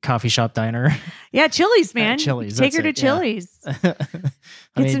coffee shop diner. Yeah, Chili's, man. Chili's. Take her to Chili's. Yeah.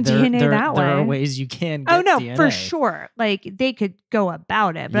 Get some DNA that way. There are ways you can get DNA. For sure. Like they could go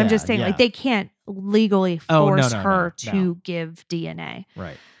about it, but I'm just saying, like they can't legally force her to give DNA.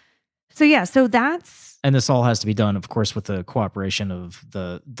 Right. So yeah, so that's and this all has to be done, of course, with the cooperation of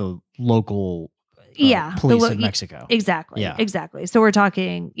the local. Police in Mexico. Exactly. Yeah. Exactly. So we're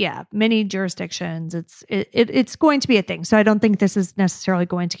talking, many jurisdictions. It's going to be a thing. So I don't think this is necessarily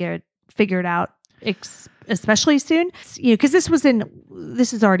going to get figured out, especially soon. Because this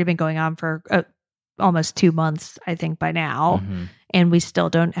has already been going on for almost 2 months, I think, by now, and we still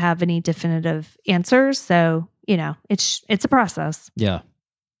don't have any definitive answers. So it's a process. Yeah.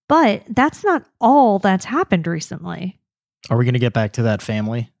 But that's not all that's happened recently. Are we going to get back to that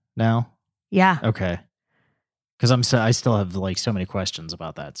family now? Yeah. Okay. Because I still have like so many questions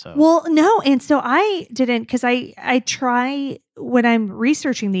about that. So no, and so I didn't because I try when I'm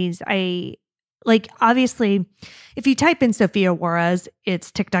researching these. I like obviously, if you type in Sofia Juarez, it's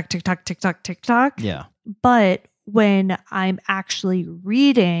TikTok, TikTok, TikTok, TikTok. Yeah. But when I'm actually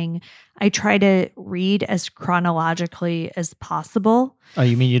reading, I try to read as chronologically as possible. Oh,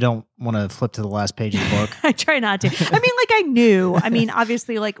 you mean you don't want to flip to the last page of the book? I try not to. I knew.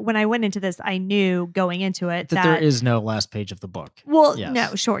 Obviously, like when I went into this, I knew going into it that there is no last page of the book. Well, yes.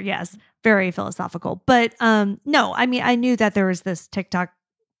 No, sure. Yes. Very philosophical. But no, I knew that there was this TikTok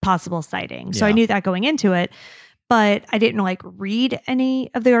possible sighting. So I knew that going into it. But I didn't read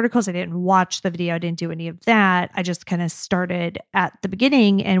any of the articles. I didn't watch the video. I didn't do any of that. I just kind of started at the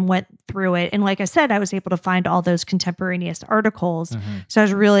beginning and went through it. And like I said, I was able to find all those contemporaneous articles. So I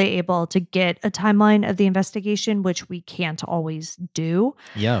was really able to get a timeline of the investigation, which we can't always do.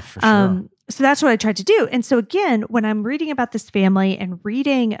 Yeah, for sure. So that's what I tried to do. And so again, when I'm reading about this family and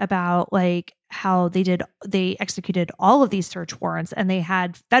reading about how they executed all of these search warrants, and they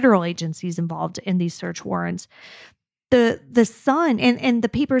had federal agencies involved in these search warrants. The son and the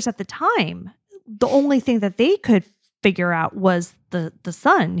papers at the time, the only thing that they could figure out was the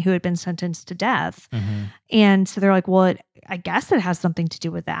son who had been sentenced to death. Mm-hmm. And so they're like, well, I guess it has something to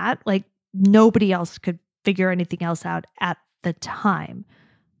do with that. Like, nobody else could figure anything else out at the time.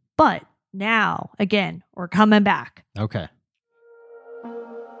 But now, again, we're coming back. Okay.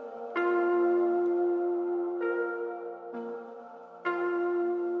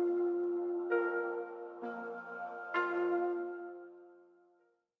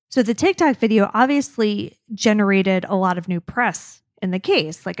 So the TikTok video obviously generated a lot of new press in the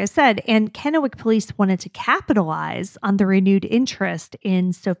case, like I said, and Kennewick police wanted to capitalize on the renewed interest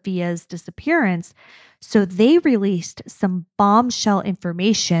in Sofia's disappearance. So they released some bombshell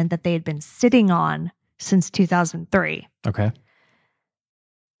information that they had been sitting on since 2003. Okay.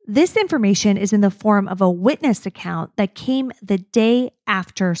 This information is in the form of a witness account that came the day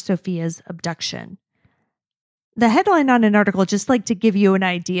after Sofia's abduction. The headline on an article, just like to give you an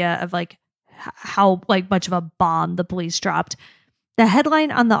idea of like how like much of a bomb the police dropped. The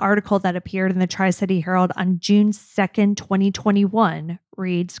headline on the article that appeared in the Tri-City Herald on June 2nd, 2021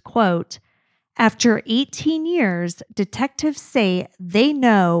 reads, quote, "After 18 years, detectives say they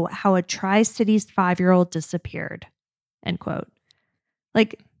know how a Tri-Cities 5-year-old disappeared." End quote.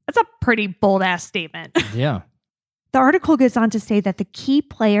 Like, that's a pretty bold ass statement. Yeah. The article goes on to say that the key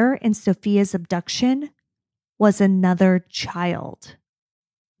player in Sofia's abduction was another child.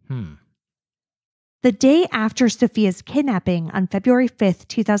 The day after Sofia's kidnapping on February 5th,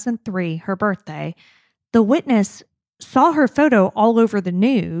 2003, her birthday, the witness saw her photo all over the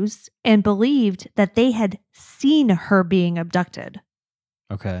news and believed that they had seen her being abducted.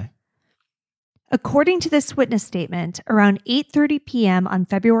 Okay. According to this witness statement, around 8:30 p.m. on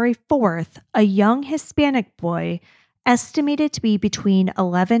February 4th, a young Hispanic boy, estimated to be between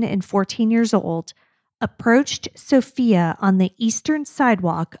 11 and 14 years old, approached Sofia on the eastern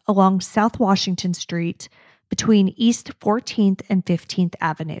sidewalk along South Washington Street between East 14th and 15th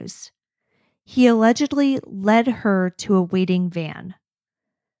Avenues. He allegedly led her to a waiting van.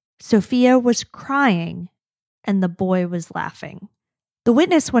 Sofia was crying and the boy was laughing. The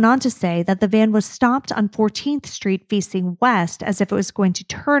witness went on to say that the van was stopped on 14th Street facing west as if it was going to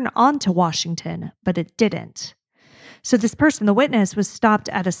turn onto Washington, but it didn't. So this person, the witness, was stopped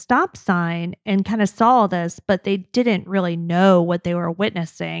at a stop sign and kind of saw this, but they didn't really know what they were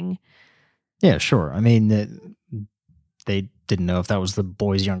witnessing. Yeah, sure. I mean, they didn't know if that was the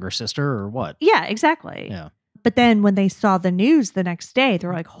boy's younger sister or what. Yeah, exactly. Yeah. But then when they saw the news the next day, they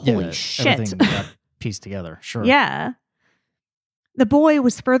were like, holy shit. Everything got pieced together. Sure. Yeah. The boy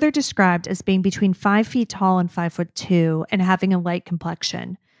was further described as being between 5 feet tall and 5'2" and having a light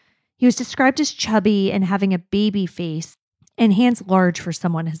complexion. He was described as chubby and having a baby face and hands large for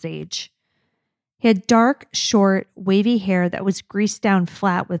someone his age. He had dark, short, wavy hair that was greased down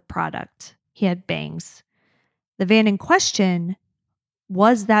flat with product. He had bangs. The van in question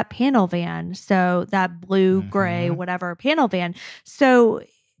was that panel van. So that blue, gray, whatever panel van. So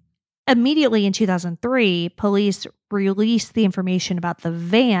immediately in 2003, police released the information about the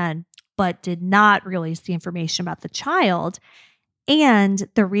van, but did not release the information about the child. And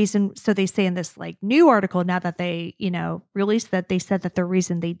the reason, so they say in this like new article, now that they, released that, they said that the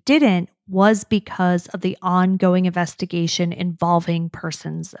reason they didn't was because of the ongoing investigation involving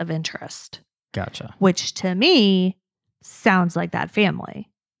persons of interest. Gotcha. Which to me sounds like that family.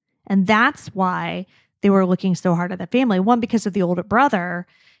 And that's why they were looking so hard at the family. One, because of the older brother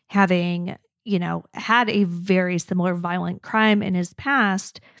having, had a very similar violent crime in his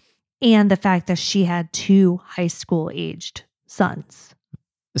past, and the fact that she had 2 high school aged sons.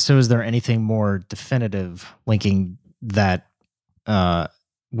 So is there anything more definitive linking that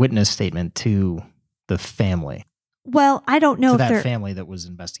witness statement to the family? Well, I don't know to if that family that was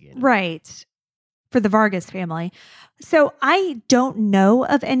investigated. Right. For the Vargas family. So I don't know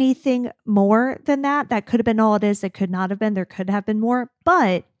of anything more than that. That could have been all it is. It could not have been. There could have been more.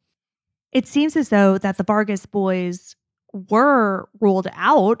 But it seems as though that the Vargas boys were ruled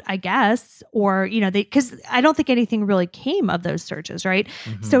out, I guess, or, because I don't think anything really came of those searches, right?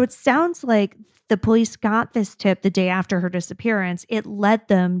 Mm-hmm. So it sounds like the police got this tip the day after her disappearance. It led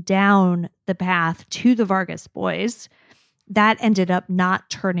them down the path to the Vargas boys. That ended up not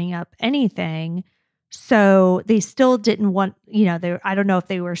turning up anything. So they still didn't want, I don't know if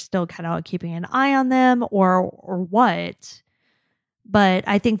they were still kind of keeping an eye on them or what. But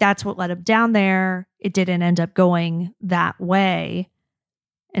I think that's what led them down there. It didn't end up going that way.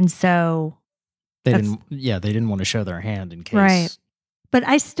 And so they didn't want to show their hand in case. Right. But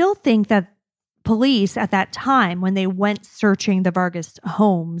I still think that police at that time, when they went searching the Vargas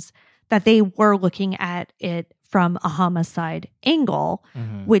homes, that they were looking at it from a homicide angle,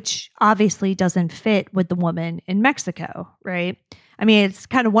 which obviously doesn't fit with the woman in Mexico, right? I mean, it's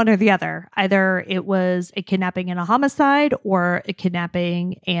kind of one or the other. Either it was a kidnapping and a homicide, or a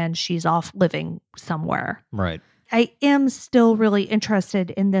kidnapping and she's off living somewhere. Right. I am still really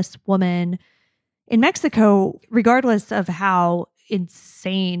interested in this woman in Mexico, regardless of how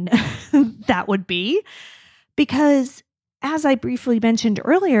insane that would be, because as I briefly mentioned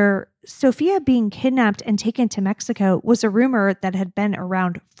earlier, Sofia being kidnapped and taken to Mexico was a rumor that had been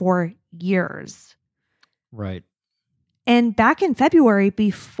around for years. Right. And back in February,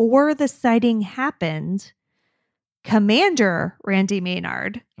 before the sighting happened, Commander Randy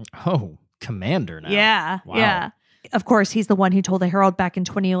Maynard. Oh, Commander now. Yeah. Wow. Yeah. Of course, he's the one who told the Herald back in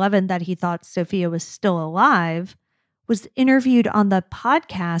 2011 that he thought Sofia was still alive, was interviewed on the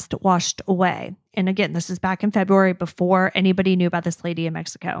podcast Washed Away. And again, this is back in February, before anybody knew about this lady in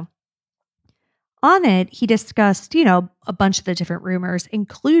Mexico. On it, he discussed, a bunch of the different rumors,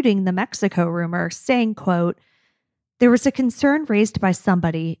 including the Mexico rumor, saying, quote, "There was a concern raised by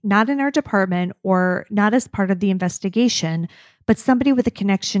somebody, not in our department or not as part of the investigation, but somebody with a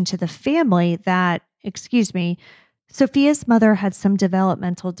connection to the family that, Sofia's mother had some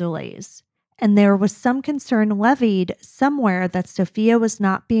developmental delays. And there was some concern levied somewhere that Sofia was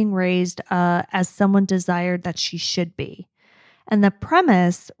not being raised as someone desired that she should be. And the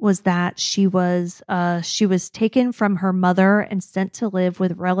premise was that she was taken from her mother and sent to live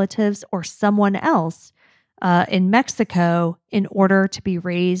with relatives or someone else in Mexico in order to be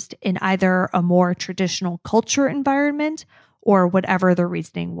raised in either a more traditional culture environment or whatever the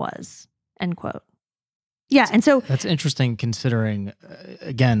reasoning was," end quote. Yeah. And so that's interesting, considering,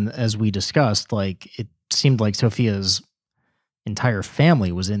 again, as we discussed, like it seemed like Sofia's entire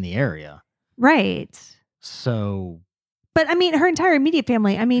family was in the area. Right. So. But I mean, her entire immediate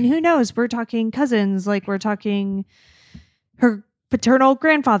family, I mean, who knows? We're talking cousins, like we're talking her paternal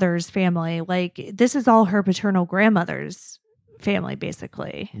grandfather's family. Like this is all her paternal grandmother's family,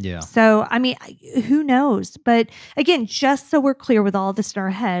 basically. Yeah. So, I mean, who knows? But again, just so we're clear with all this in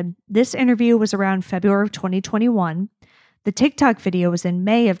our head, this interview was around February of 2021. The TikTok video was in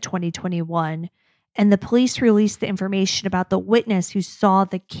May of 2021. And the police released the information about the witness who saw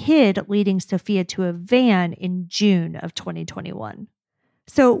the kid leading Sofia to a van in June of 2021.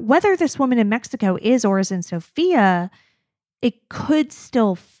 So whether this woman in Mexico is or isn't Sofia, it could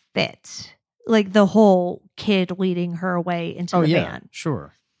still fit. Like the whole kid leading her away into the van.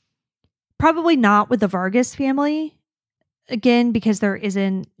 Sure. Probably not with the Vargas family. Again, because there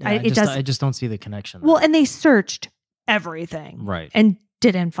isn't. Yeah, I just don't see the connection. Well, and they searched everything. Right. And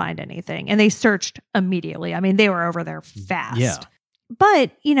didn't find anything. And they searched immediately. I mean, they were over there fast. Yeah.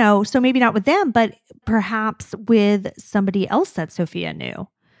 But, so maybe not with them, but perhaps with somebody else that Sofia knew.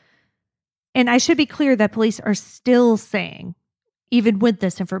 And I should be clear that police are still saying, even with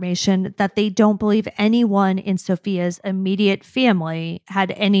this information, that they don't believe anyone in Sofia's immediate family had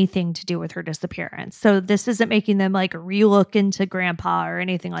anything to do with her disappearance. So this isn't making them like relook into grandpa or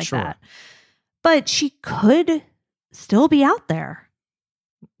anything like that. But she could still be out there.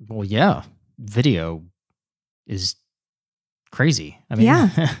 Well, yeah. Video is crazy. I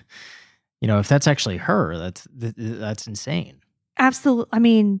mean, if that's actually her, that's insane. Absolutely. I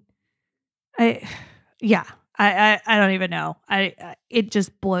mean, I don't even know. It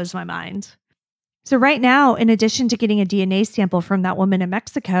just blows my mind. So right now, in addition to getting a DNA sample from that woman in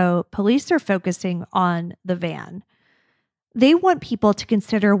Mexico, police are focusing on the van. They want people to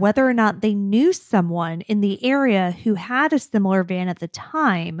consider whether or not they knew someone in the area who had a similar van at the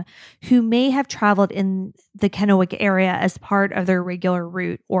time, who may have traveled in the Kennewick area as part of their regular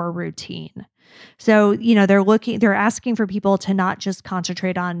route or routine. So, they're asking for people to not just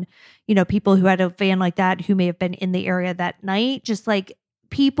concentrate on, people who had a van like that, who may have been in the area that night, just like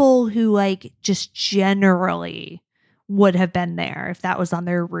people who just generally would have been there if that was on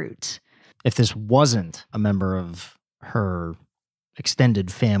their route. If this wasn't a member of her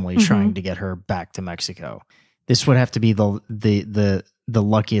extended family trying to get her back to Mexico, this would have to be the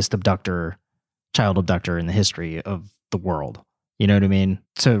luckiest child abductor in the history of the world. You know what I mean?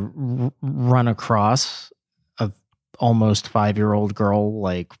 To run across a almost 5-year-old girl,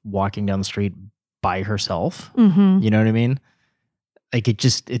 like walking down the street by herself. You know what I mean? Like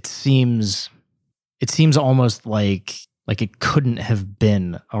it seems almost like it couldn't have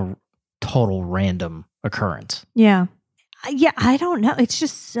been a total random occurrence. Yeah. I don't know. It's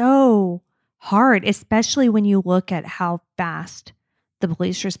just so hard, especially when you look at how fast the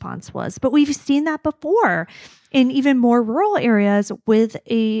police response was. But we've seen that before in even more rural areas with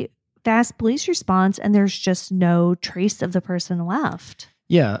a fast police response, and there's just no trace of the person left.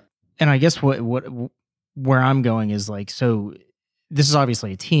 Yeah. And I guess where I'm going is like, so this is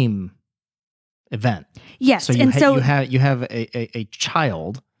obviously a team event. Yes. So you have a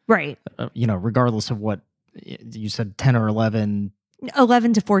child, right? Regardless of what you said, 10 or 11.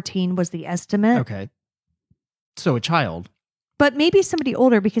 11 to 14 was the estimate. Okay. So a child. But maybe somebody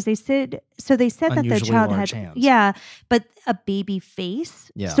older, because they said that the child had hands. but a baby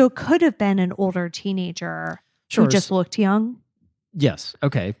face. Yeah. So it could have been an older teenager who just looked young. Yes.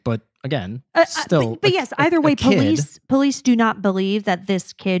 Okay. But again, still. But yes, either way, police do not believe that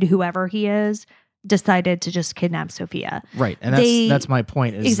this kid, whoever he is, decided to just kidnap Sofia. Right. And that's my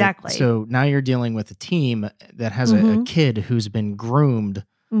point. Is exactly. So now you're dealing with a team that has a kid who's been groomed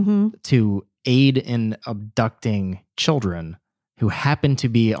to aid in abducting children who happen to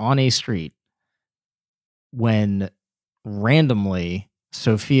be on a street when randomly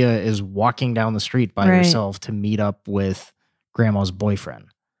Sofia is walking down the street by herself to meet up with grandma's boyfriend.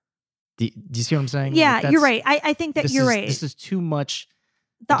 Do you see what I'm saying? Yeah, you're right. I think that you're right. This is too much.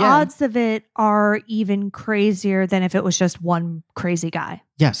 The odds of it are even crazier than if it was just one crazy guy.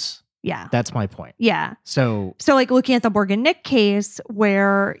 Yes. Yeah. That's my point. Yeah. So like looking at the Morgan Nick case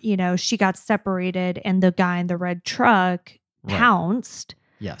where, she got separated and the guy in the red truck pounced.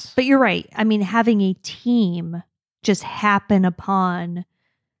 Yes. But you're right. I mean, having a team just happen upon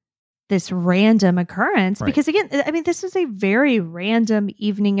this random occurrence, because again, I mean, this is a very random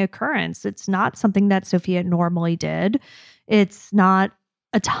evening occurrence. It's not something that Sofia normally did. It's not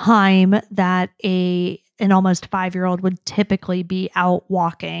a time that an almost 5-year-old would typically be out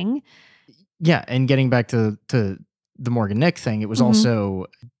walking. Yeah. And getting back to the Morgan Nick thing, it was also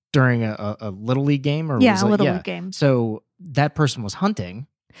during a Little League game, or a Little League game. So that person was hunting.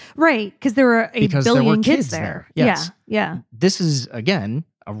 Right. Because there were a billion kids there. Yes. Yeah. This is, again,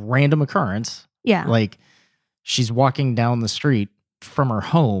 a random occurrence. Yeah. Like she's walking down the street from her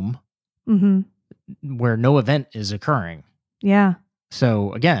home where no event is occurring. Yeah.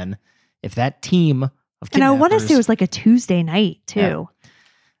 So again, if that team of kidnappers... And I want to say it was like a Tuesday night too. Yeah.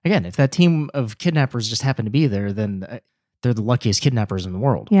 Again, if that team of kidnappers just happened to be there, then they're the luckiest kidnappers in the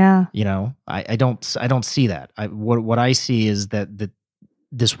world. Yeah. I don't see that. What I see is that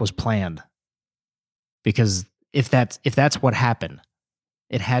this was planned. Because if that's what happened,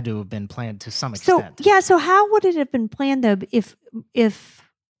 it had to have been planned to some extent. So how would it have been planned though if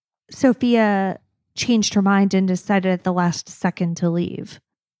Sofia changed her mind and decided at the last second to leave?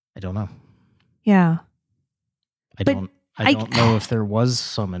 I don't know. Yeah. I don't know if there was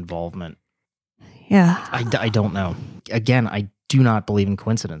some involvement. Yeah. I don't know. Again, I do not believe in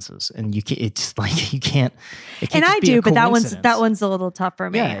coincidences, and it's like you can't. And I do, but that one's a little tough for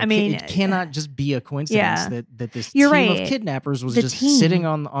me. Yeah, I mean, it cannot just be a coincidence that this team of kidnappers was sitting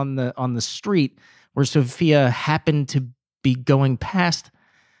on the street where Sofia happened to be going past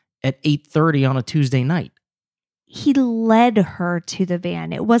at 8:30 on a Tuesday night. He led her to the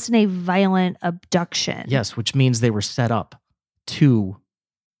van. It wasn't a violent abduction. Yes, which means they were set up to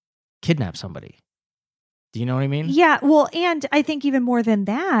kidnap somebody. Do you know what I mean? Yeah. Well, and I think even more than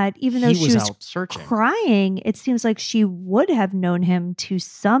that, even though she was out searching, crying, it seems like she would have known him to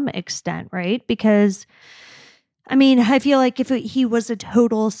some extent, right? Because, I mean, I feel like if he was a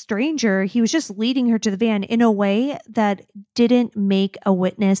total stranger, he was just leading her to the van in a way that didn't make a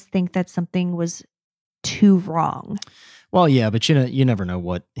witness think that something was too wrong. Well, yeah, but you never know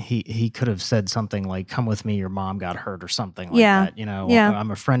what he could have said, something like, "Come with me, your mom got hurt," or something like that.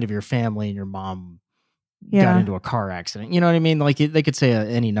 I'm a friend of your family, and your mom got into a car accident. You know what I mean? Like they could say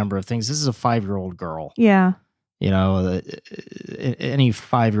any number of things. This is a 5-year-old girl. Yeah. Any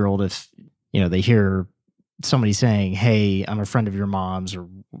 5-year-old, if they hear somebody saying, "Hey, I'm a friend of your mom's," or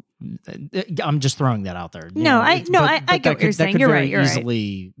I'm just throwing that out there. I get what you're saying. You're right.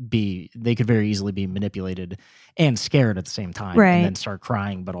 They could very easily be manipulated and scared at the same time, right, and then start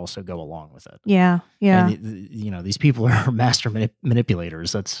crying, but also go along with it. Yeah. And, these people are master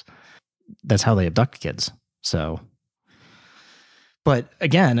manipulators. That's how they abduct kids. So, but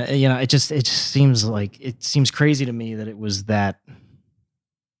again, it just seems crazy to me that it was that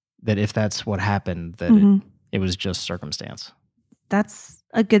if that's what happened, that it was just circumstance. That's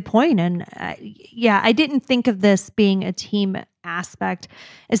a good point. And I didn't think of this being a team aspect,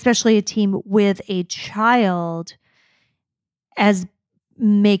 especially a team with a child, as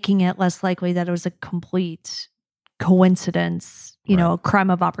making it less likely that it was a complete coincidence, a crime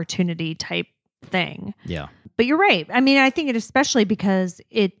of opportunity type thing. Yeah. But you're right. I mean, I think it especially because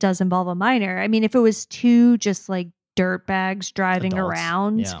it does involve a minor. I mean, if it was two just like dirtbags driving Adults.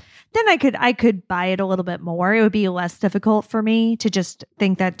 around, Yeah. then I could buy it a little bit more. It would be less difficult for me to just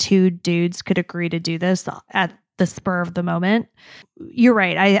think that two dudes could agree to do this at the spur of the moment. You're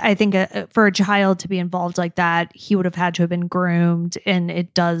right. I think for a child to be involved like that, he would have had to have been groomed, and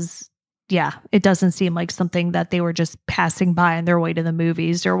it doesn't seem like something that they were just passing by on their way to the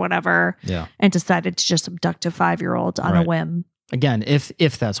movies or whatever, and decided to just abduct a 5-year-old on a whim. Again,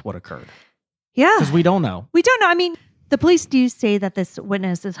 if that's what occurred. Yeah. Because we don't know. We don't know. I mean, the police do say that this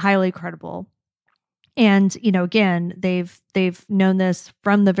witness is highly credible. And, again, they've known this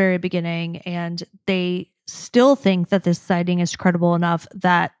from the very beginning, and they still think that this sighting is credible enough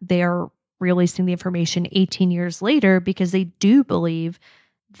that they're releasing the information 18 years later because they do believe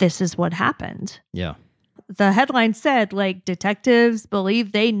this is what happened. Yeah. The headline said, like, detectives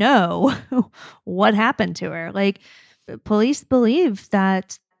believe they know what happened to her. Like, police believe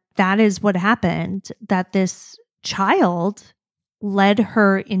that is what happened, that this child led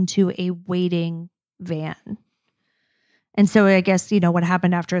her into a waiting van. And so I guess, what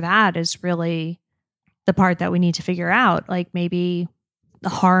happened after that is really the part that we need to figure out. Like, maybe the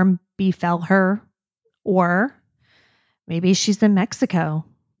harm befell her, or maybe she's in Mexico.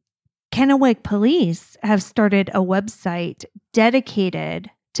 Kennewick police have started a website dedicated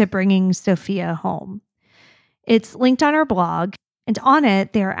to bringing Sofia home. It's linked on our blog, and on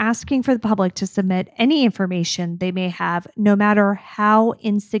it, they are asking for the public to submit any information they may have, no matter how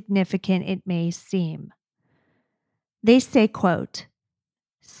insignificant it may seem. They say, quote,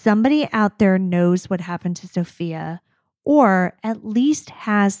 "Somebody out there knows what happened to Sofia, or at least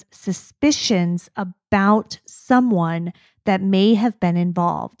has suspicions about someone that may have been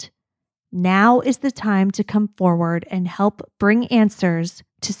involved. Now is the time to come forward and help bring answers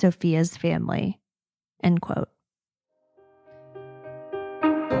to Sofia's family." End quote.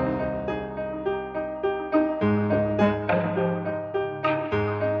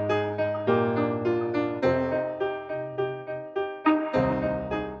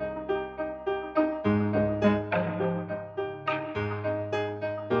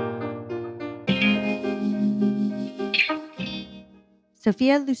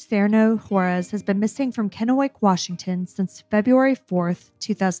 Sofia Lucerno Juarez has been missing from Kennewick, Washington since February 4th,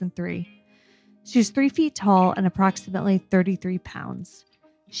 2003. She was 3 feet tall and approximately 33 pounds.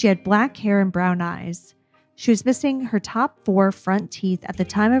 She had black hair and brown eyes. She was missing her top 4 front teeth at the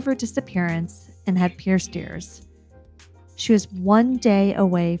time of her disappearance and had pierced ears. She was 1 day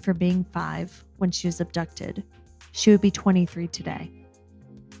away from being 5 when she was abducted. She would be 23 today.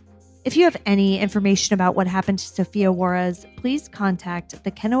 If you have any information about what happened to Sofia Juarez, please contact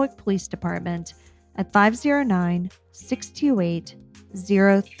the Kennewick Police Department at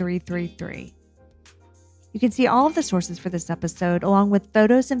 509-628-0333. You can see all of the sources for this episode, along with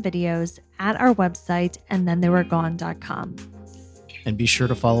photos and videos, at our website, andthentheywere.gone.com. And be sure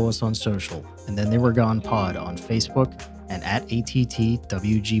to follow us on social, And Then They Were Gone Pod on Facebook, and at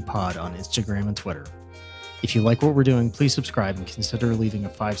attwgpod on Instagram and Twitter. If you like what we're doing, please subscribe and consider leaving a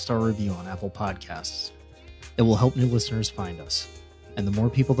 5-star review on Apple Podcasts. It will help new listeners find us. And the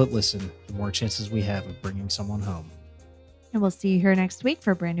more people that listen, the more chances we have of bringing someone home. And we'll see you here next week for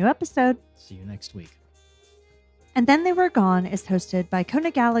a brand new episode. See you next week. And Then They Were Gone is hosted by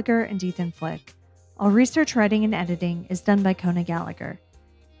Kona Gallagher and Ethan Flick. All research, writing, and editing is done by Kona Gallagher.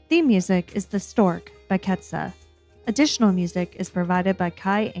 Theme music is The Stork by Ketsa. Additional music is provided by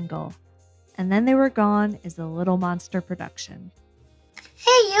Kai Engel. And Then They Were Gone is a Little Monster production.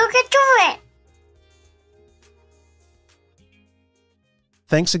 Hey, you can do it!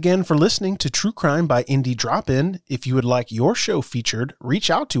 Thanks again for listening to True Crime by Indie Drop-In. If you would like your show featured, reach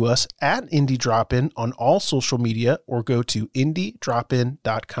out to us at Indie Drop-In on all social media or go to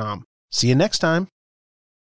indiedropin.com. See you next time.